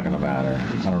know it's not going to matter.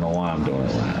 I don't know why I'm doing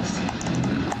it last.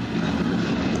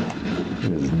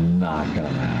 It is not going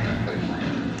to matter.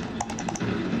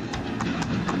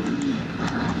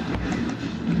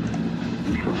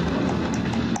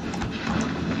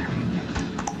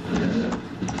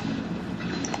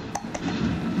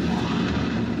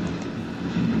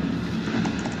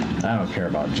 I don't care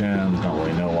about gems. Don't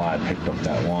really know why I picked up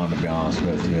that one, to be honest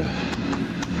with you.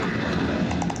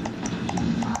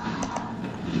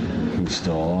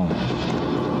 Still alive.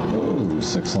 Oh,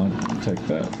 6 link. Take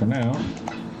that for now.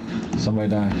 Somebody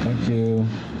die. Thank you.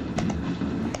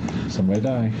 Somebody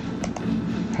die.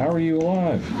 How are you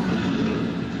alive?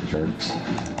 Jerks.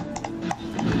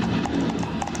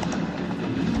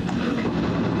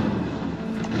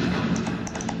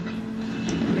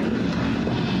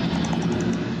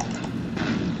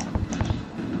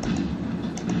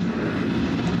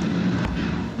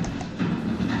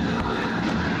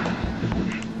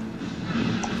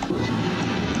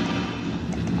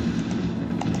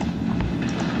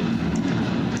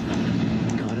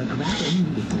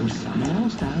 Before someone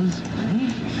else does,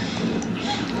 right?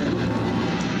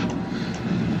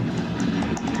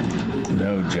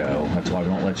 No, Joe. That's why I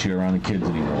don't let you around the kids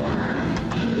anymore.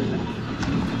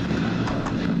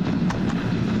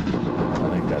 I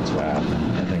think that's what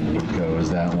happened. I think Nico is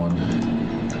that one.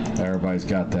 Everybody's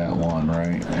got that one,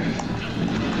 right?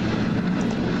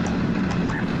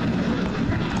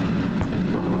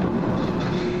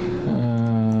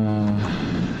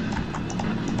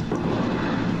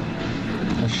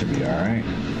 Should be alright.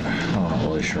 I'm not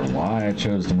really sure why I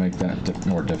chose to make that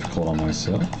more difficult on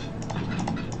myself.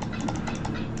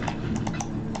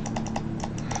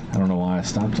 I don't know why I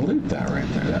stopped to loot that right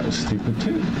there. That was stupid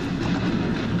too.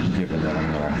 Given that I'm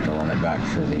going to have to run it back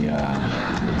for the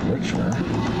ritual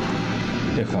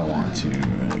if I want to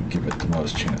give it the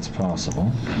most chance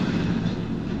possible.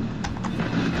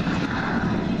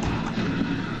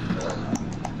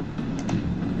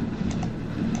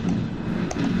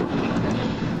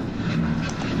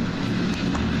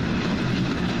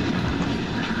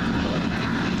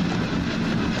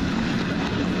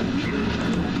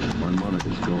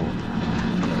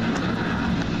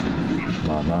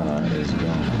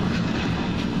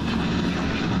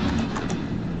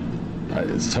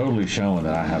 It's totally showing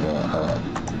that I have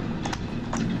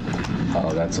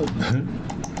oh, that's a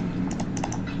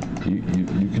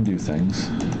You can do things.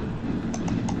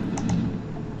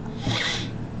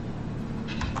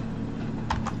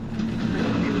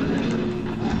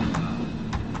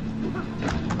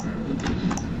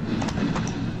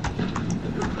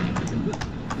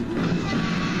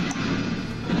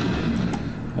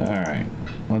 Alright,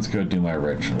 let's go do my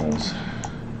rituals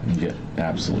and get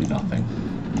absolutely nothing.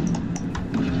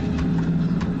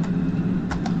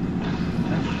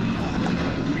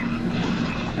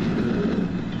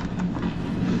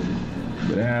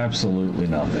 Get absolutely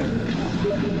nothing.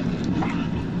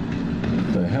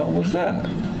 What the hell was that?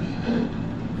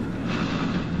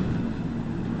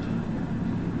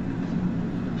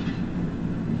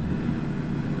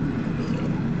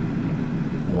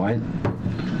 Why?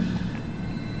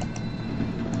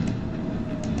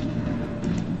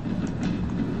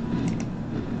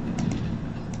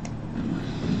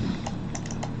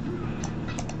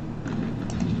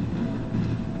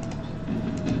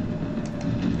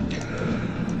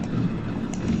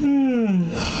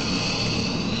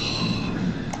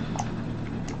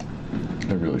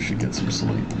 I really should get some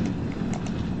sleep.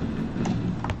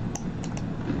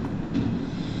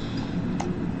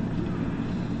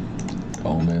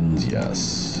 Omens,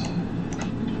 yes.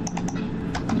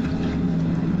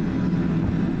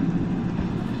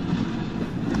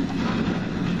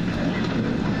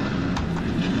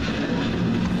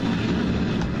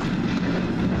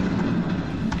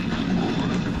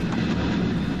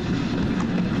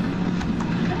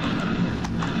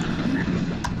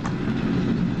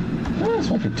 It's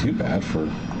not too bad for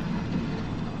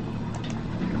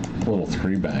a little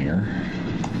three-banger.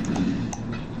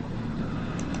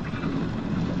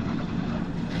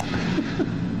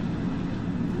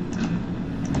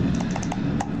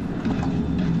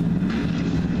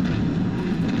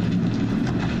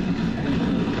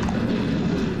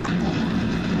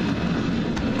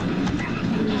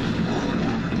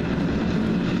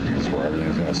 That's where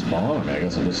everything's gonna spawn. I mean, I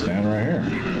guess I'll just stand right here.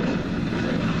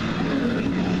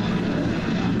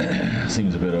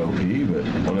 Seems a bit OP, but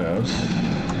what else?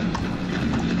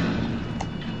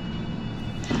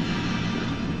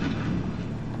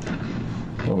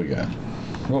 What we got?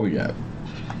 What we got?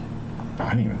 I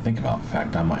didn't even think about the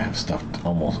fact I might have stuff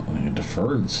almost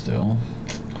deferred still.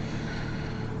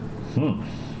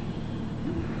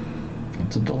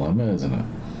 It's a dilemma, isn't it?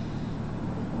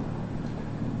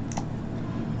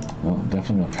 Well,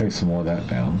 definitely gonna pay some more of that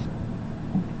down.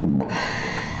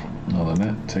 Other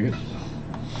than that, take it.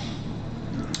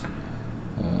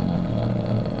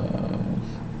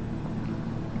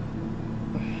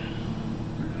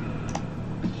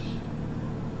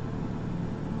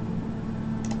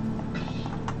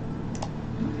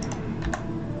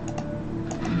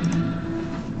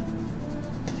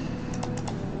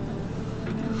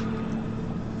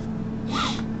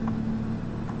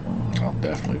 I'll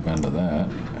definitely vend to that.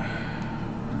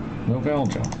 No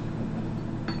Belgium.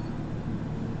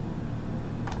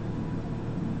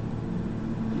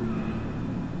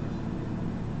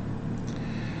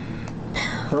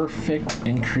 Perfect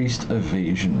increased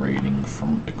evasion rating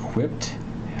from equipped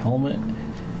helmet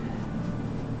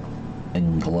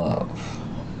and glove.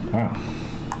 Wow.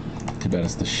 Too bad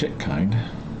it's the shit kind.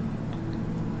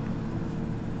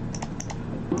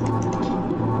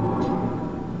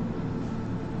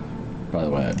 By the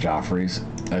way, that Joffrey's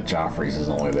is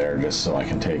only there just so I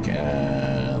can take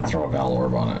and throw a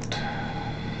Valorb on it.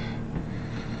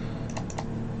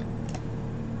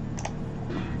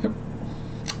 Yep.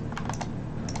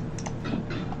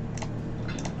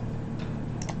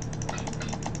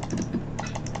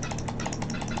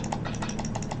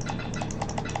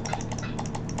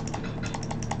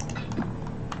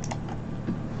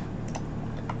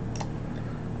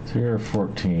 Tier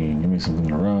 14, give me something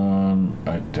to run.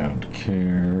 I don't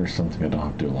care. Something I don't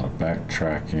have to do a lot of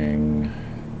backtracking.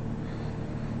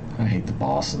 I hate the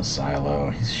boss in the silo.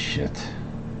 He's shit.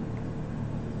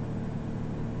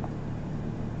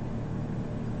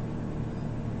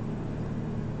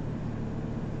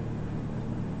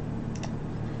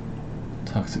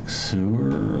 Toxic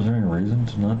sewer? Is there any reason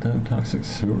to not have toxic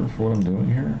sewer for what I'm doing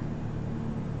here?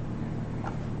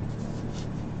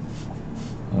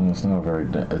 It's not a very,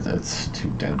 it's too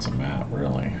dense a map,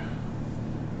 really.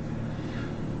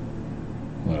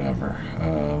 Whatever.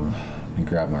 Let me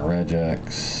grab my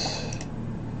regex.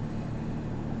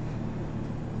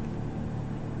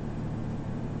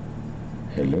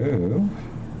 Hello?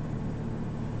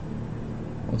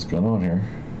 What's going on here?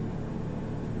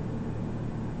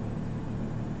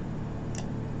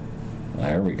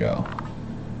 There we go.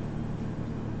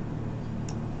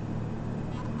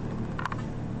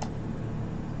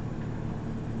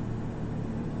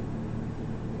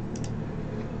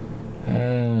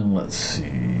 Let's see.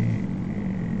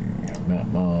 Map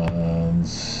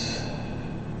mods.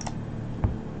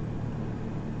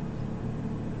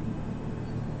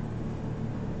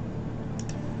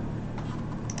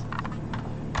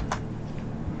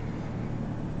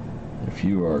 If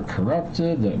you are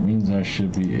corrupted, that means I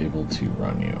should be able to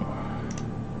run you.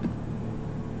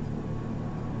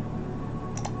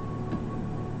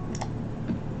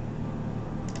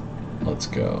 Let's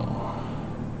go.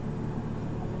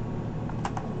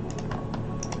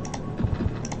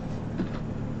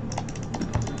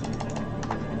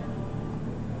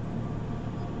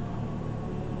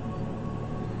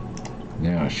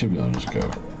 Now I should be able to just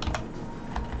go.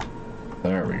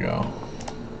 There we go.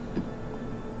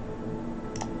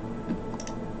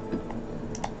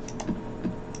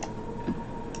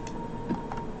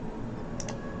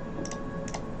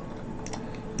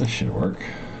 This should work.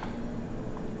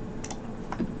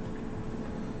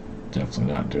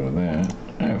 Definitely not doing that.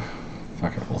 Oh,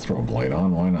 fuck it, we'll throw a blade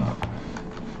on, why not?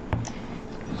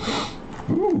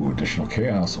 Ooh, additional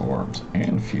chaos orbs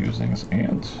and fusings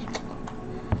and...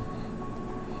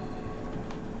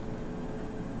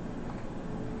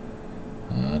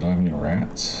 do I have any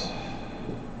rats?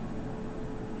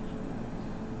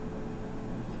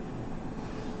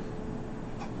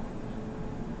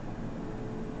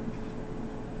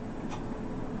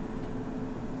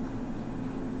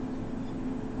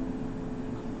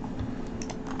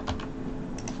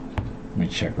 Let me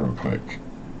check real quick.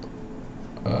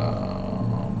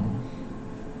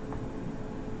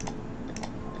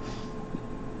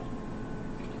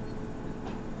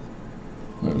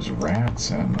 Those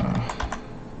rats and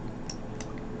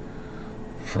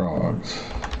frogs.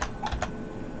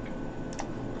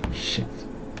 Shit.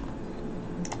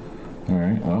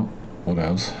 Alright, well, what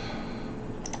else?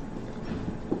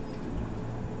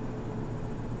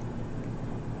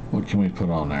 What can we put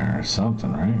on there?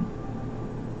 Something, right?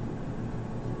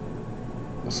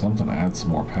 Something to add some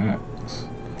more packs.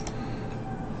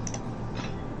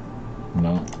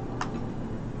 No.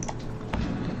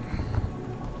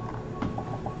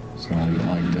 It's gonna be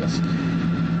like this.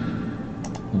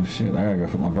 Oh shit, I gotta go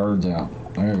put my birds out.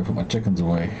 I gotta go put my chickens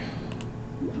away.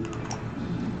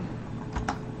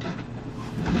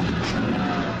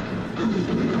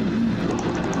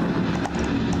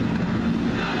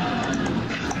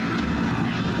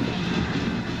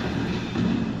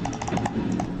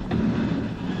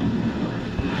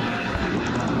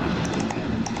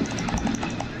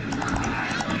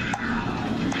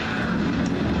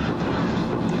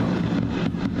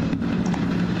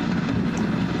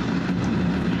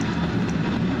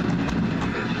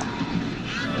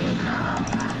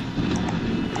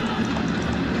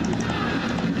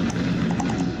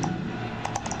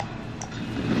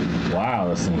 Wow,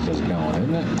 this thing's just going,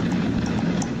 isn't it?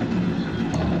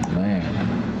 Oh, man.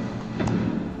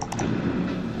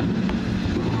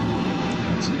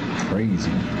 That's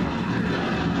crazy.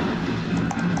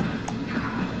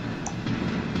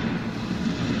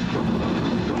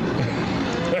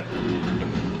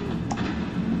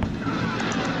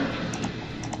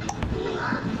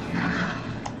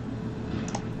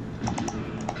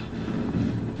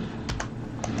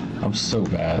 I'm so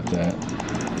bad at that.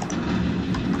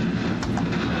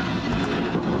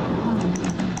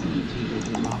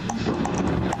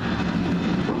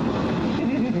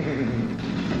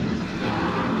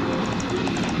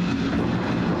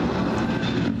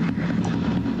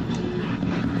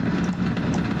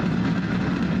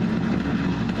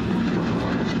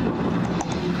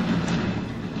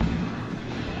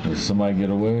 Did somebody get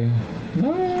away?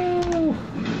 No!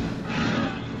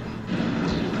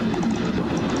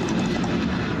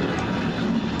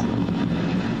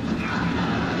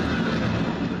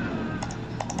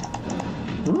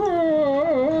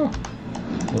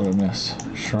 What a mess.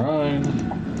 Shrine.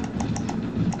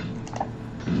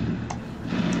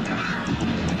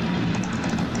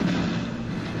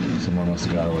 Someone must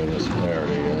have got away this. There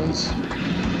he is.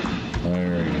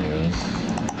 There he is.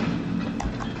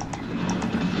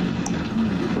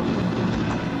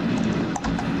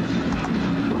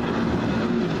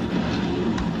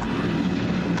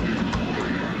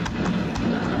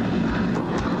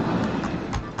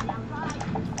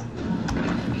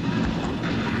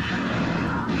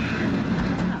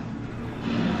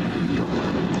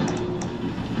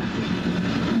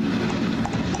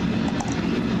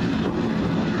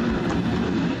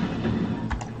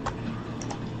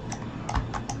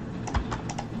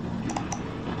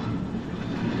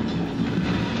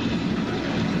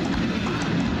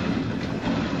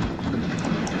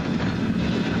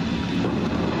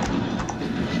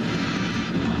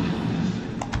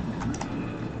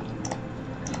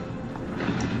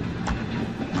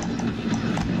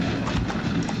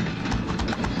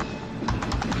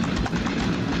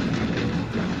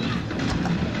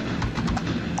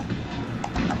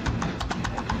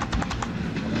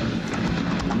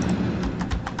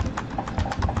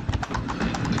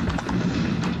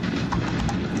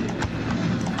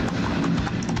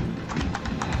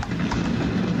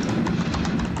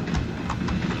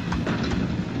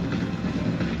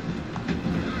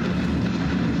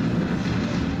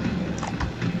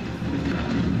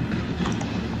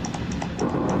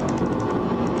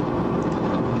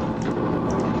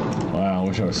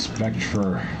 a spec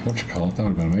for what you call it. That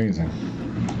would have been amazing,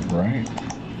 right?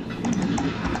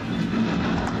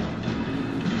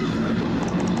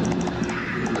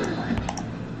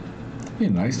 Be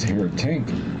nice to hear a tink.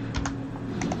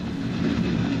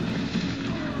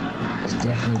 It's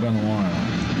definitely been a while.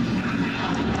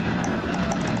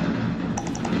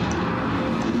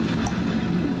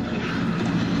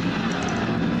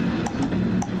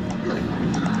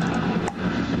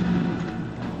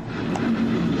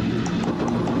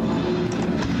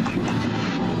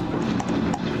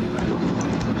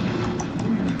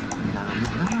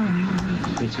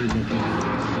 Pretty little.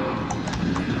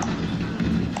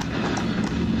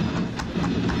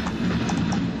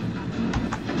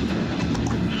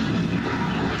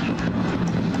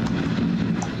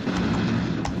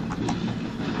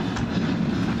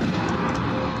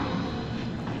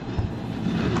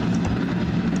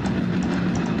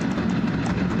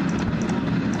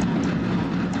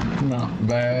 Not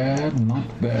bad,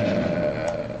 not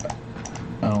bad.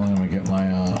 Oh, let me get my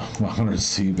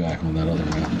 100C back on that other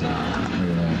map there. Look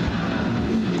at that.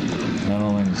 I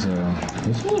don't think so.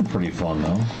 This was pretty fun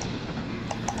though.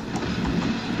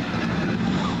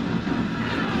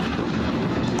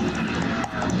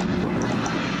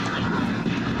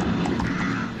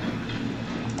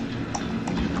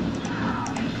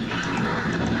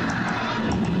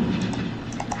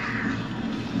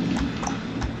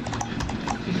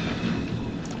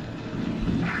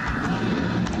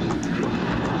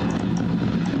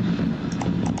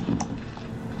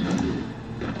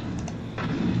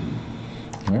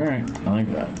 Alright, I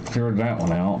think I figured that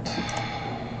one out.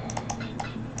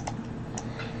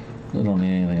 I don't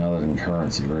need anything other than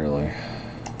currency, really.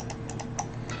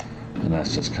 And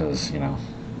that's just because, you know,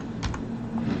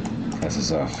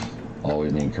 SSF,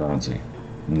 always need currency.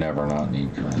 Never not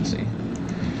need currency.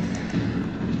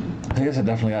 I guess I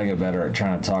definitely gotta get better at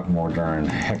trying to talk more during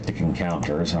hectic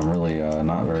encounters. I'm really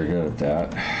not very good at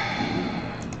that.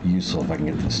 Useful if I can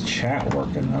get this chat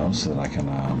working, though, so that I can,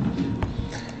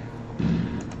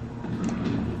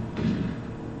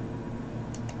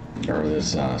 or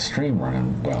this stream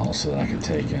running well so that I can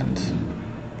take and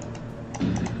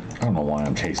I don't know why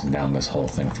I'm chasing down this whole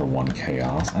thing for one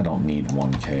chaos. I don't need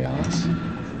one chaos.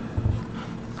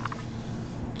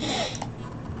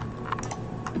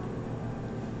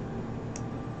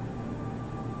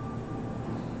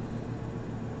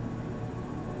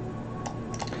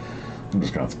 I'm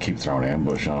just gonna have to keep throwing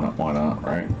ambush on it. Why not,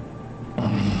 right?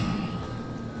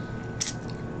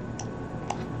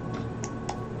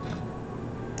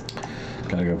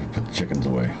 Gotta go put the chickens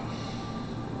away.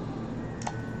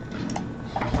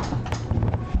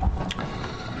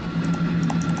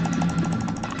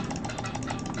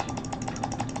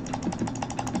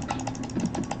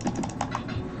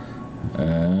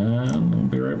 And I'll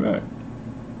be right back.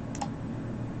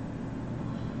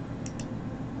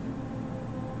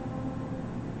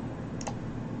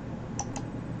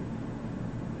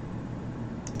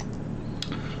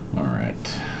 All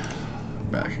right,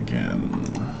 back again.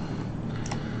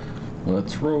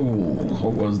 Let's roll.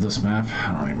 What was this map?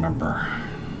 I don't remember.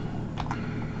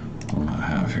 What do I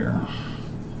have here?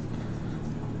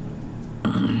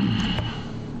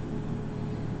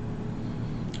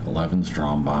 $11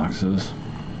 strong boxes.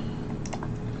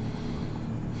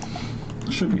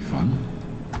 Should be fun.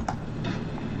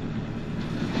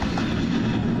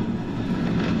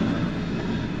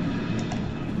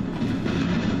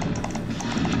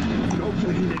 Go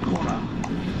to the corner.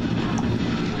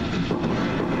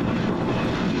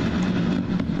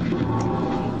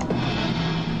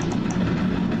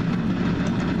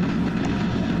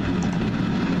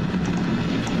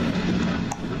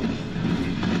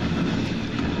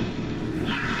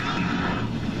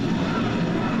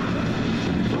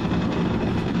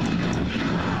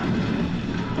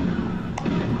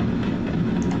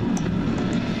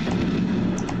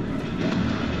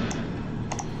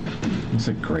 Is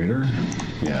it greater?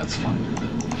 Yeah, it's fine.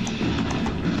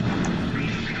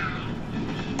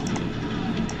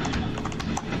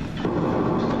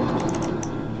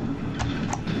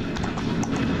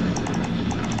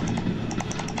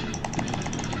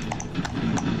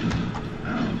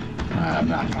 I'm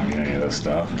not gonna get any of this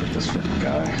stuff. Get this freaking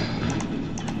guy.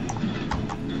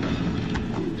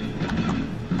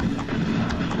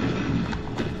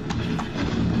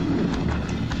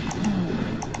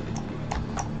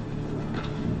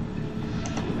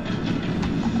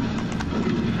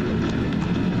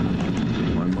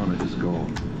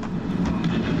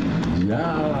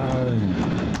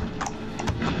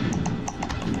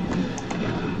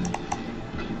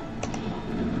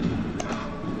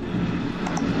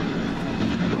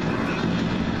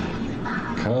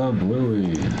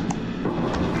 Kablooey.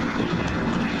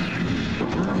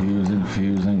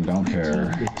 don't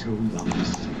care. Little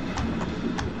lumps.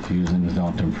 Fusings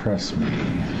don't impress me.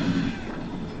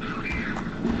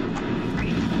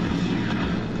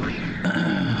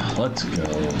 Let's go.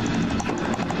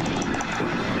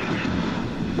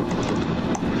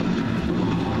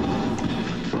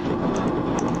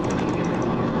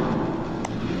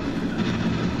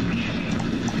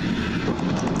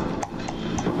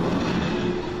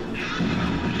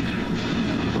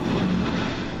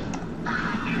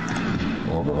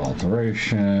 Orbital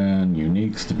alteration,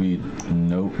 uniques to be,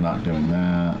 nope, not doing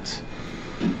that.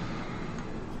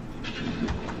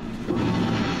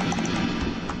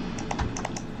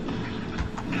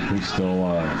 We still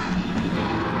alive.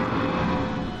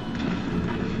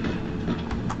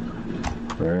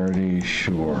 Rarity,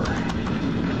 sure.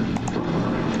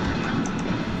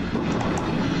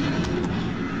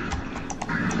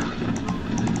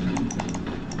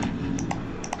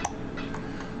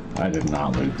 I did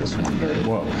not loot this one very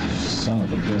well. Son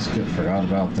of a biscuit, forgot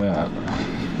about that.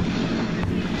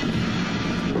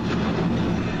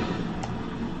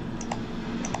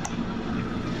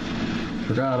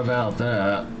 Forgot about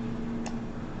that.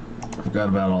 Forgot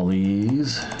about all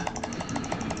these.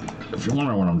 If you're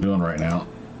wondering what I'm doing right now,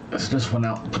 I just went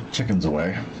out and put chickens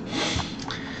away.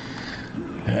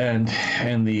 And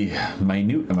in the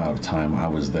minute amount of time I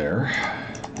was there,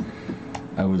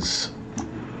 I was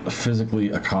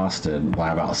physically accosted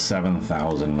by about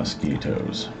 7,000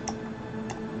 mosquitoes.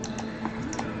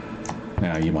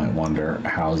 Now you might wonder,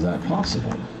 how is that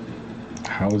possible?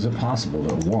 How is it possible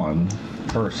that one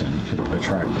person could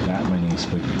attract that many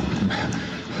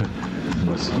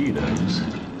mosquitoes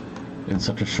in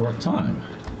such a short time?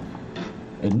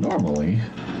 And normally,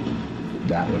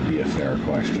 that would be a fair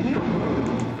question.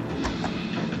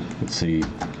 Let's see.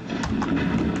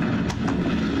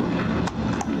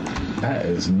 That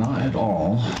is not at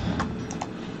all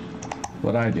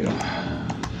what I do.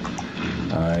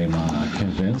 I'm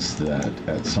convinced that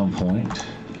at some point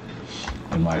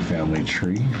in my family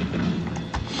tree,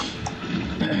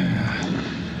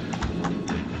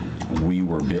 we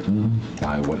were bitten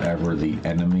by whatever the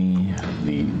enemy,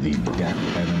 the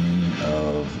death enemy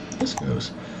of, this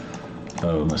goes,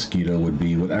 a mosquito would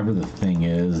be, whatever the thing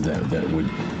is that would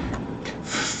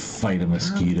fight a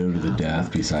mosquito to the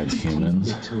death besides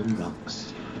humans.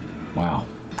 Wow.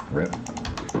 Rip.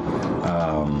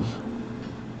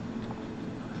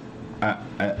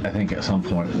 I think at some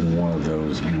point one of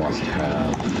those must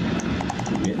have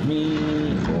bit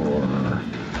me or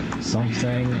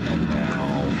something, and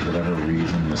now for whatever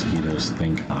reason mosquitoes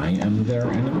think I am their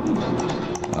enemy,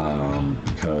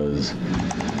 because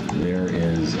there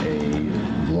is a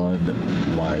blood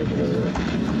libel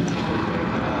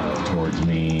towards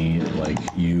me like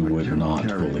you would not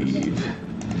believe.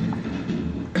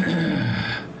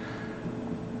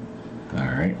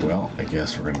 Alright, well, I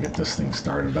guess we're gonna get this thing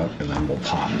started up and then we'll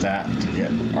pop that to get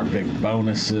our big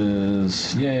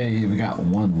bonuses. Yay, we got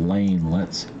one lane,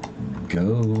 let's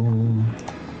go.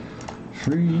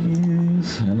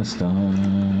 Freeze, and a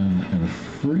stun, and a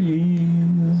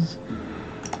freeze.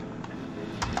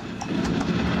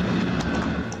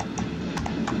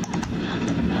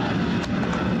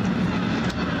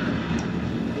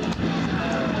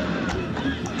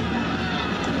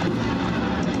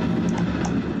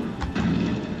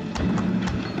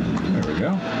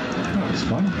 Go. That was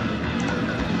fun.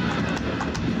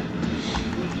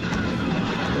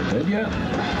 We're dead yet?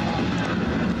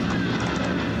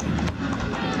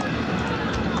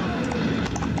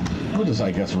 I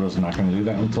guess we're just not going to do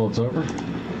that until it's over.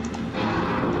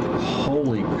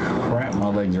 Holy crap, my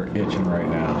legs are itching right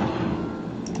now.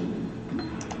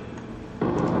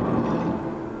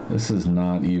 This is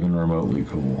not even remotely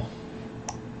cool.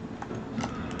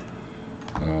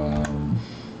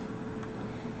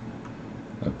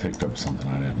 I picked up something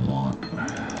I didn't want.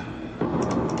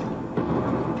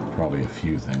 Probably a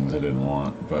few things I didn't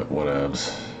want, but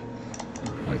whatevs.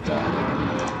 Like that one.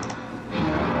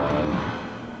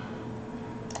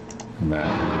 And that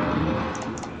one.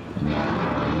 And that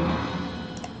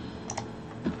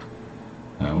one.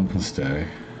 That one can stay.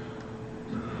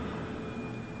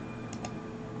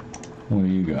 What do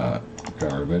you got?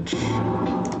 Garbage.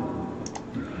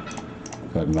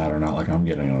 Doesn't matter, not like I'm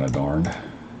getting on a darned.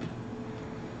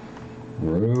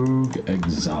 Rogue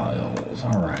Exiles.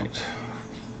 Alright.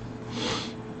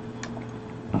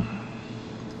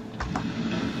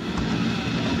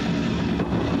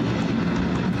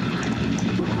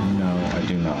 No, I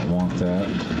do not want that.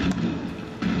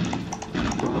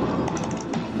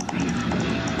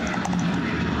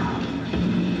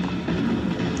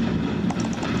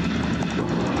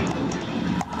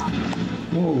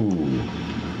 Whoa.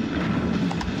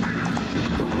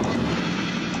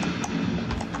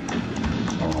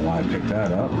 I picked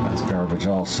that up. That's garbage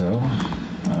also.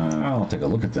 I'll take a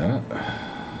look at that.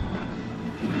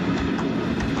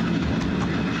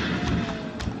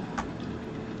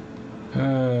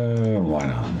 Why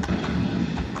not?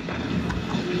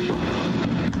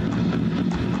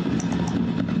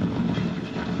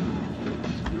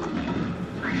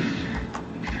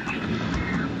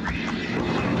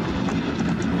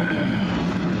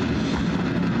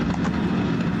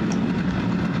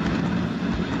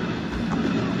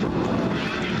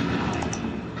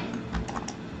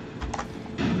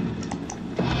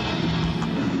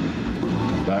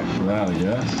 Back for that, I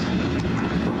guess.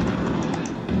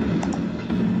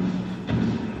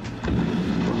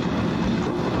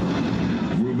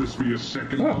 Will this be a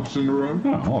second house in a row?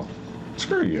 Oh, well,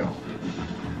 screw you.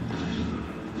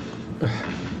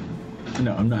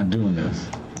 No, I'm not doing this.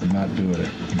 I'm not doing it.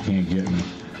 You can't get me.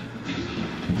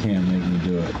 You can't make me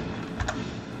do it.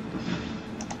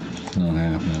 It's not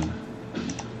happening.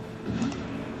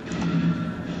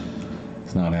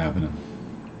 It's not happening.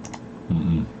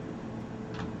 Mm-mm.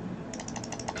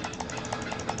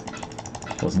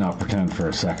 Let's not pretend for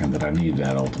a second that I need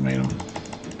that ultimatum.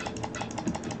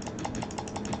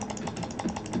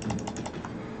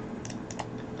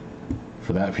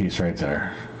 For that piece right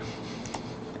there.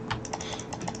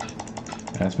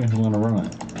 Ask me if I'm going to run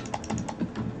it.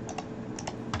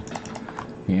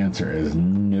 The answer is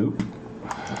nope.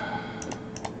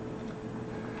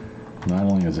 Not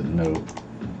only is it nope,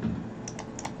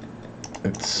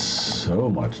 it's so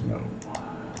much nope.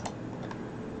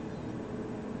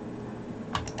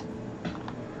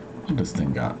 What this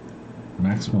thing got?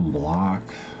 Maximum block.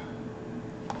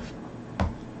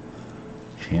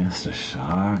 Chance to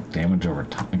shock. Damage over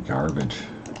time. Garbage.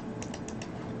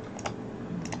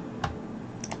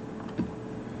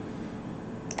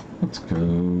 Let's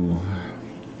go.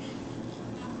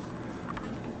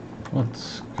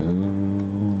 Let's go.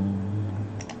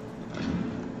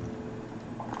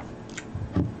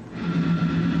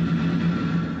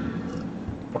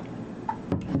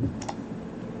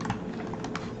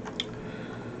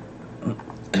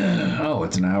 Oh,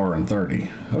 it's an hour and 30.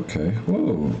 Okay.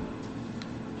 Whoa.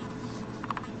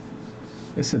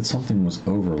 They said something was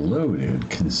overloaded.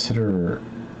 Consider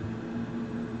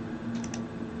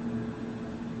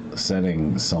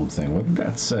setting something. What did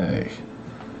that say?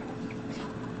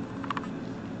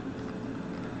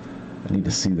 I need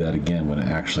to see that again when it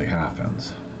actually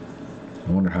happens.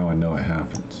 I wonder how I know it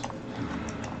happens.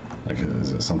 Like,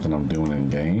 is it something I'm doing in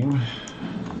game?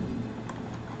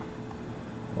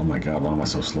 Oh my god, why am I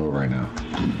so slow right now?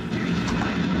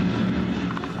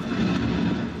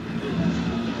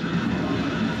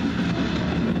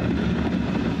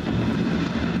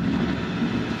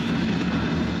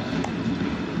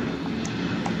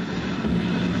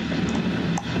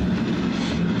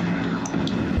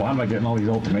 Why am I getting all these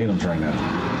ultimatums right now?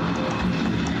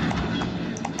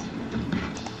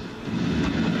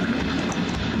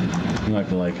 You might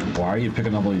be like, why are you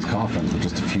picking up all these coffins with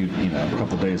just a few, a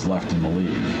couple days left in the league?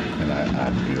 And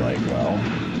I'd be like, well,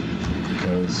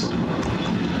 because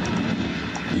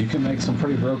you can make some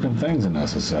pretty broken things in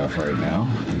SSF right now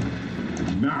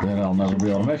that I'll never be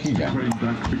able to make again. Claim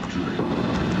back victory.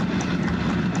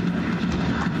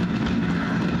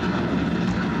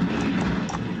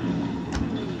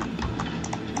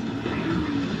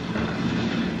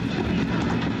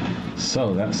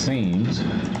 So that seems.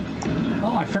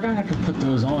 Oh, I forgot I could put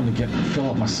those on to fill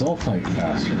up my sulfite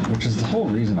faster, which is the whole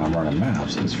reason I'm running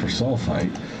maps, is for sulfite.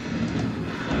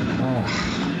 Oh,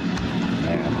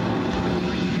 man.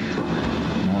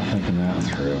 Not thinking that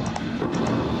through.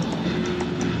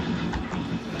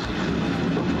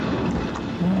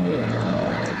 Oh,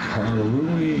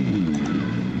 Karui.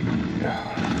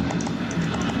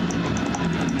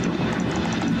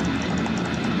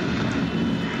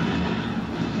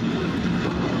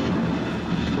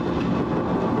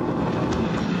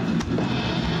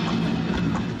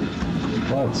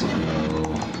 Let's go.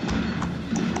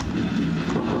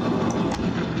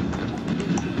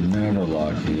 Never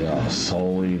lucky. Oh,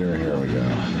 Soul Eater. Here we go.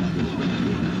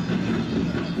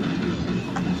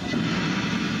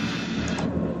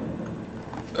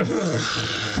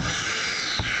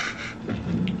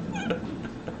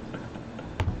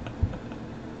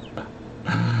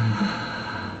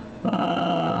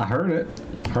 I heard it.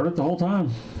 Heard it the whole time.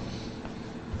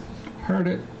 Heard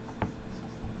it.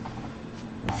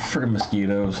 Friggin'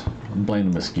 mosquitoes. I'm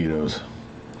blaming the mosquitoes.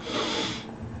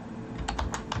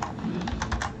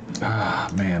 Ah,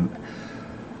 man.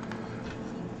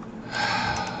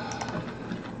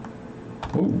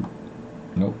 Ooh.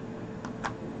 Nope.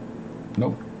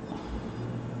 Nope.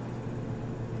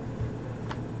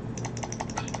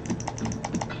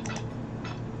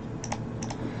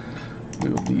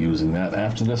 using that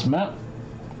after this map,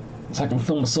 so I can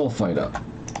fill my sulfite up.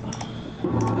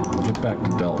 We'll get back to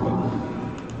delving.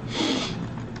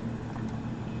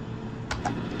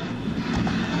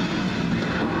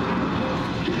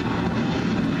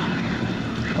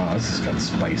 Wow, this has got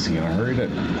spicy in a hurry,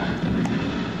 didn't it?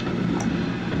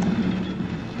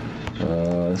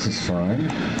 This is fine.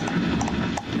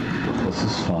 This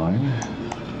is fine.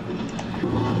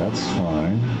 That's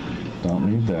fine. Don't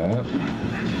need that.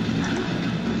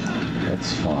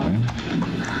 That's fine.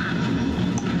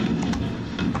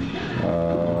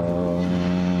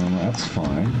 That's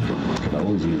fine. Could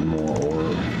always use more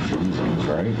ore fusings,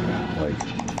 right? Like,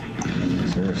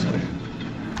 seriously.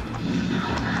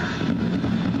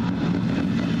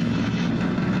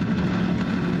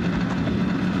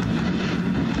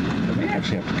 I may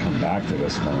actually have to come back to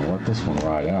this one and let this one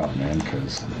ride out, man,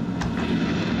 because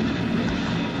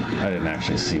I didn't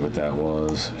actually see what that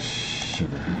was.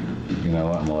 Sugar. You know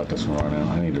what? I'm gonna let this one run out.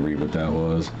 I need to read what that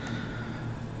was.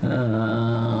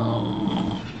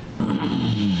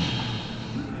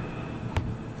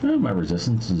 Oh, my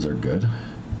resistances are good.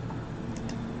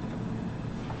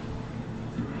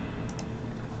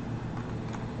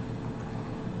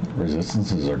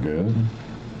 Resistances are good.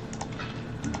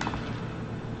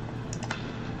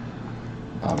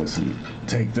 Obviously,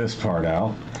 take this part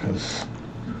out because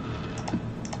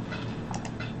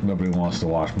nobody wants to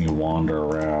watch me wander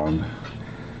around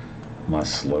my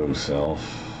slow self.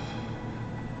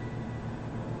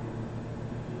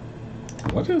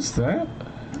 What is that?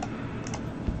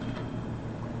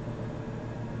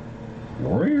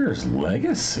 Warrior's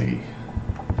Legacy.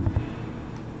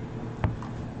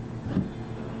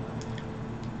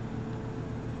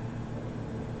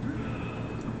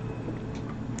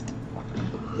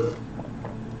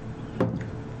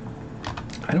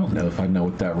 I don't know if I know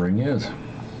what that ring is.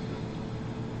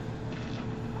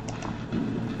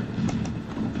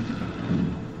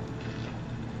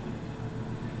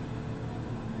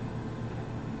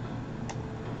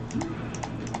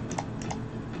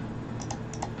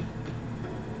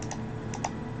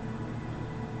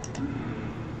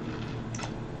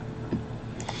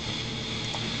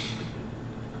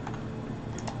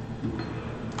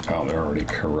 Oh, they're already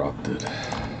corrupted.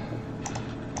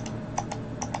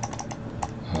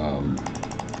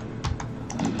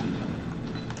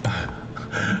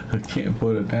 I can't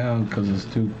put it down because there's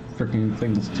too many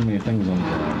things on the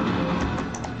ground.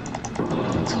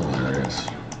 That's hilarious.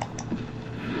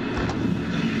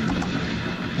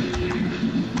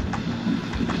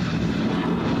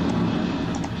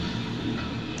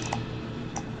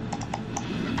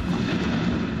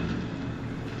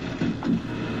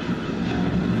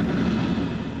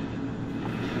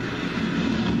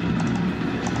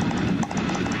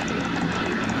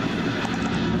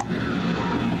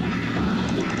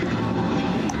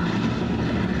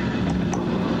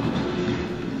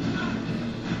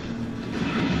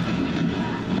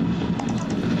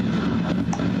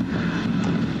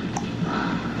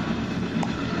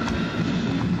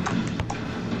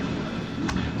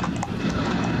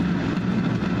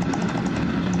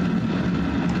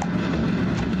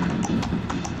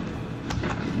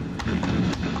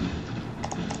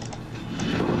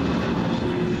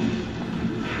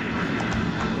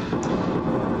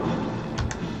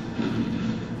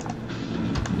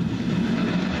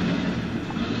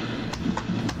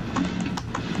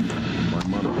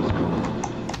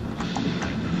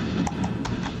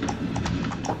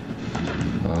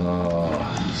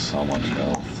 So much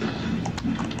health.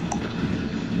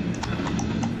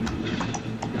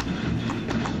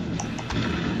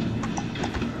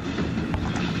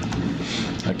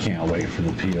 I can't wait for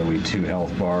the PoE 2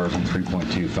 health bars on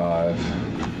 3.25.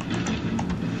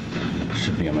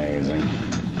 Should be amazing.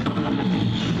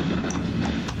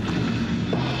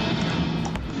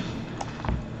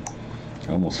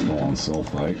 Almost full on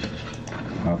sulfite.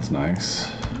 That's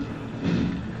nice.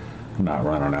 I'm not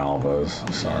running Albas.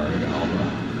 Sorry,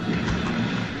 Alba.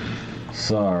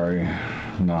 Sorry,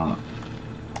 not.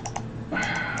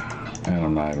 And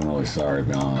I'm not even really sorry, to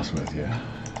be honest with you.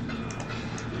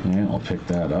 Yeah, I'll pick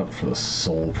that up for the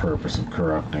sole purpose of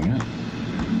corrupting it.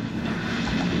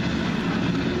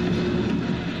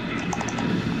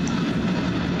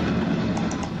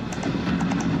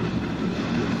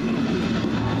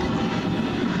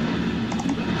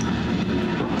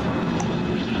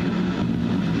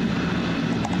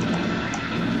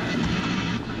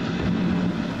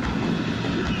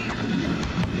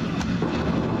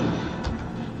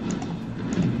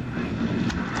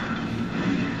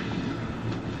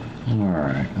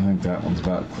 Alright, I think that one's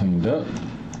about cleaned up.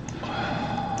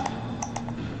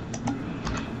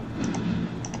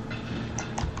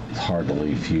 It's hard to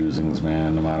leave fusings,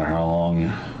 man, no matter how long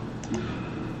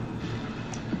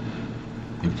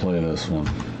you play this one.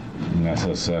 In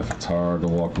SSF, it's hard to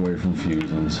walk away from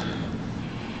fusings.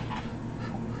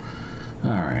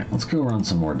 Alright, let's go run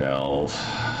some more delve.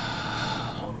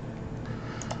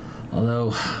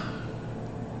 Although,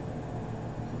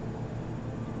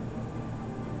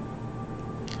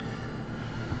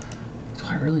 do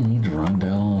I really need to run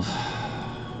delve?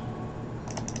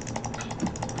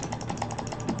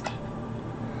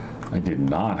 I did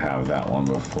not have that one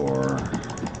before.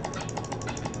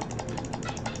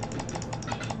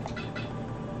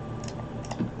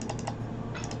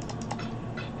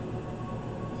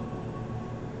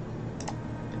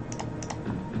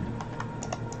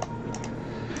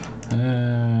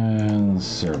 And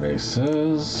survey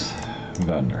says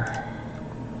vendor.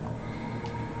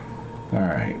 All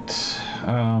right.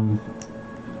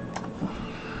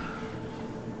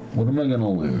 What am I gonna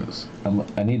lose?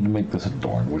 I need to make this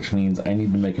adorned, which means I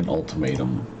need to make an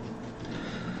ultimatum.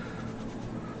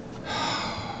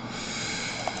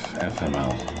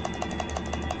 FML.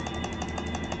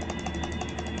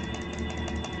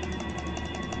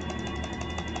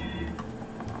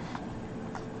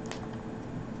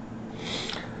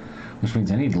 Which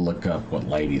means I need to look up what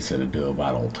Lady said to do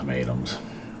about ultimatums.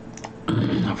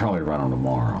 I'll probably run them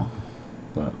tomorrow,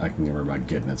 but I can give her about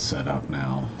getting it set up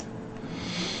now.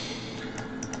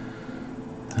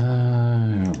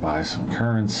 Buy some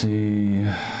currency.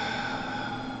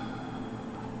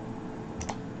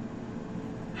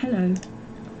 Hello.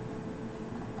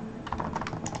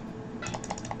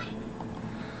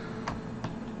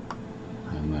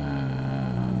 And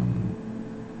then...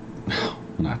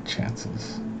 not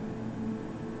chances.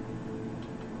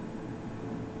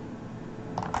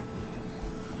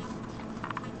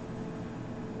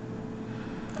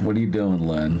 What are you doing,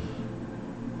 Len?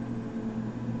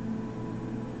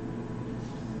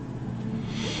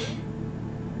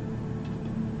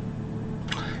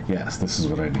 Yes, this is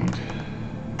what I need.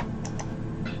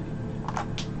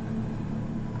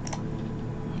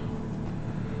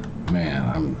 Man,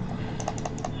 I'm...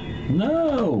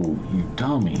 No, you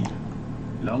dummy.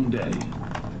 Long day.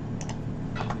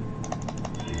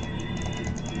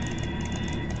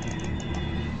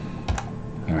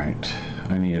 Alright,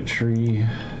 I need a tree.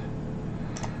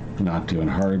 Not doing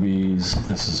Harbies.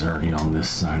 This is already on this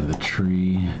side of the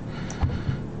tree.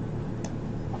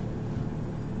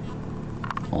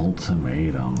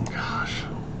 Ultimatum, gosh.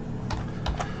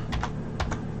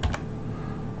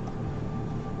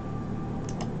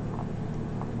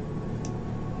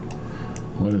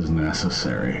 What is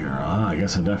necessary here? I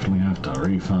guess I definitely have to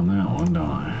refund that one, don't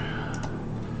I?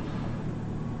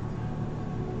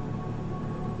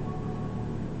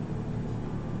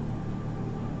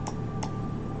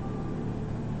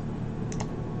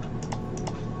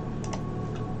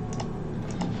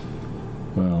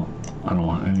 Well, I don't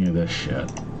want any of this shit.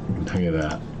 I can tell you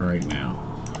that right now.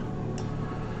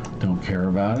 Don't care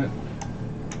about it.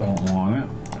 Don't want it.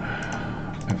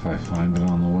 If I find it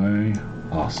on the way,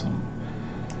 awesome.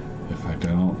 If I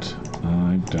don't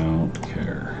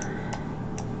care.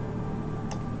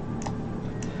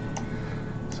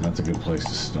 So that's a good place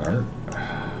to start.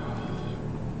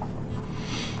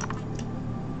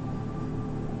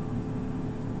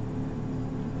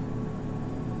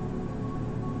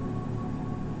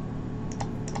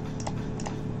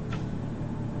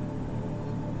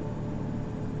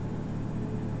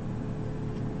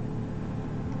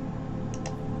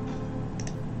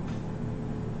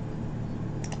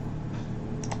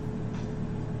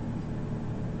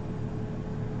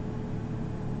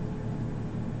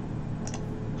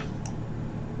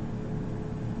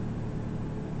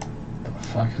 What the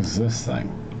fuck is this thing?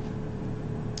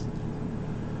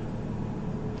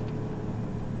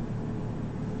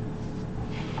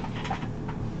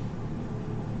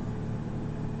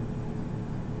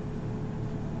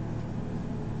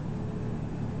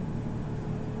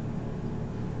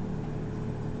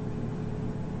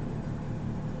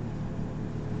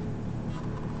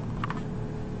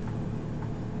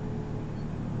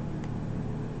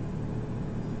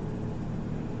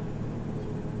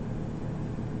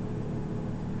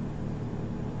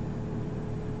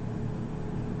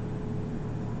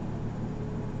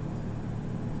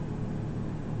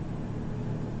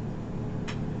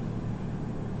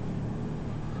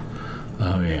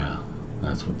 Oh yeah,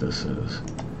 that's what this is.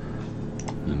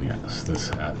 And yes, this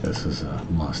is a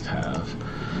must-have.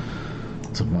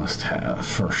 It's a must-have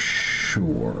for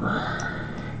sure.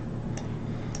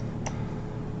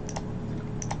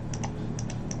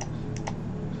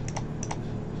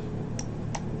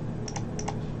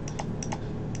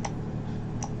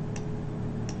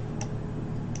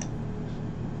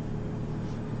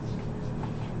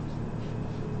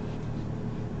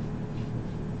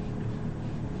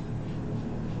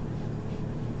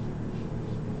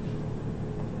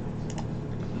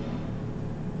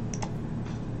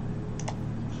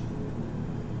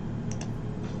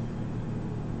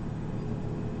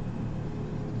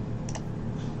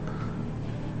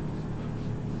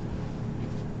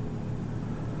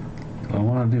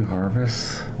 want to do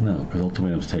harvest? No, because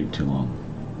ultimatums take too long.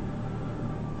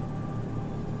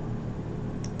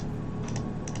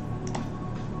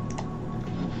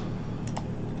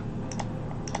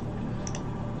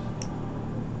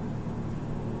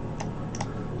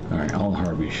 Alright, all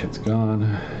Harvey shit's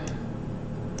gone.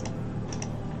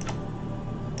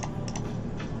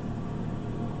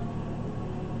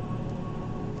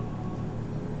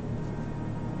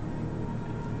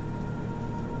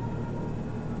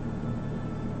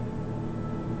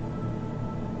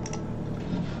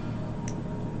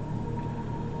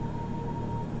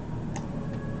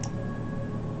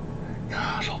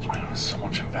 Gosh, ultimatum is so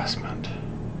much investment.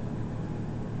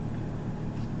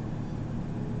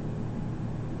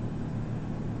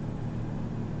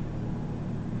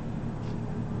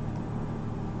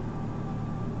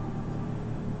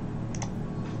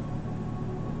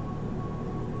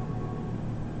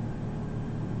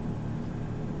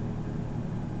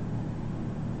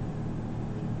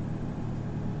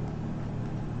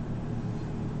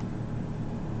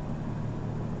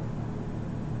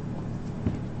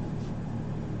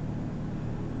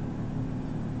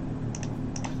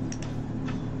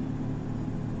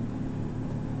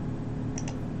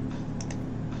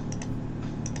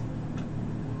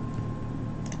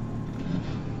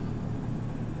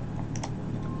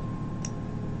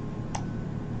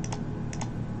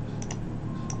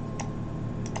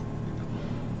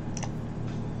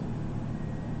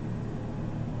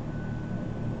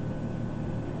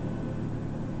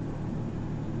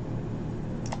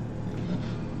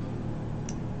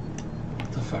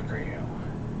 What the fuck are you?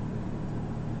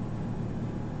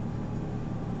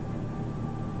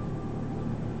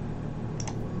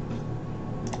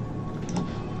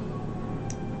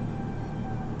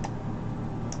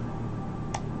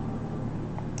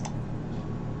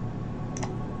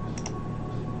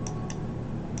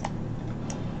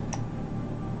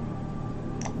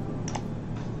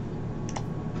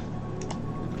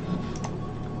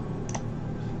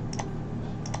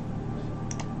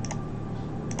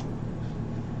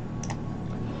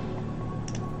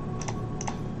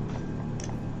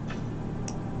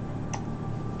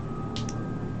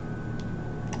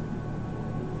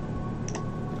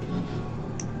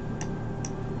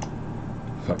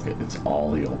 Fuck it, it's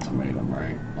all the ultimatum,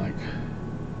 right? Like...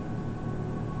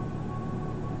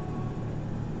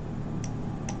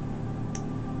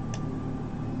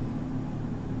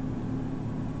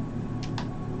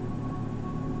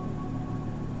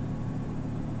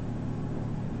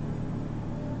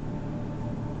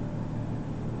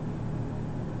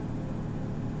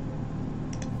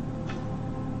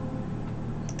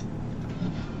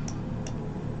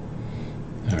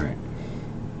 Alright.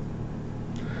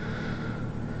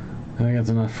 I think that's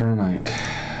enough for tonight.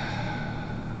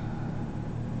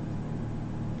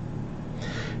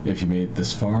 If you made it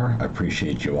this far, I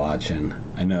appreciate you watching.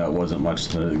 I know it wasn't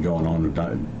much going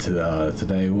on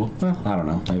today. Well, I don't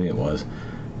know. Maybe it was.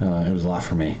 It was a lot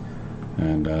for me.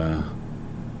 And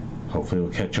hopefully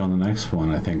we'll catch you on the next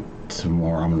one. I think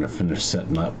tomorrow I'm going to finish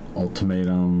setting up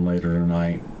Ultimatum later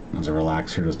tonight. As I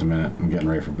relax here just a minute, I'm getting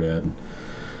ready for bed.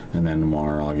 And then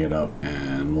tomorrow I'll get up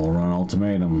and we'll run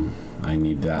Ultimatum. I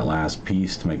need that last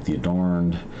piece to make the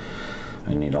Adorned.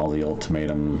 I need all the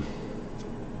Ultimatum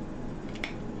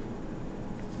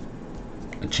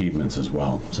achievements as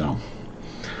well, so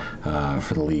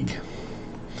for the League.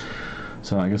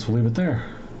 So I guess we'll leave it there.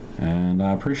 And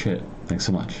I appreciate it. Thanks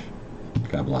so much.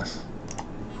 God bless.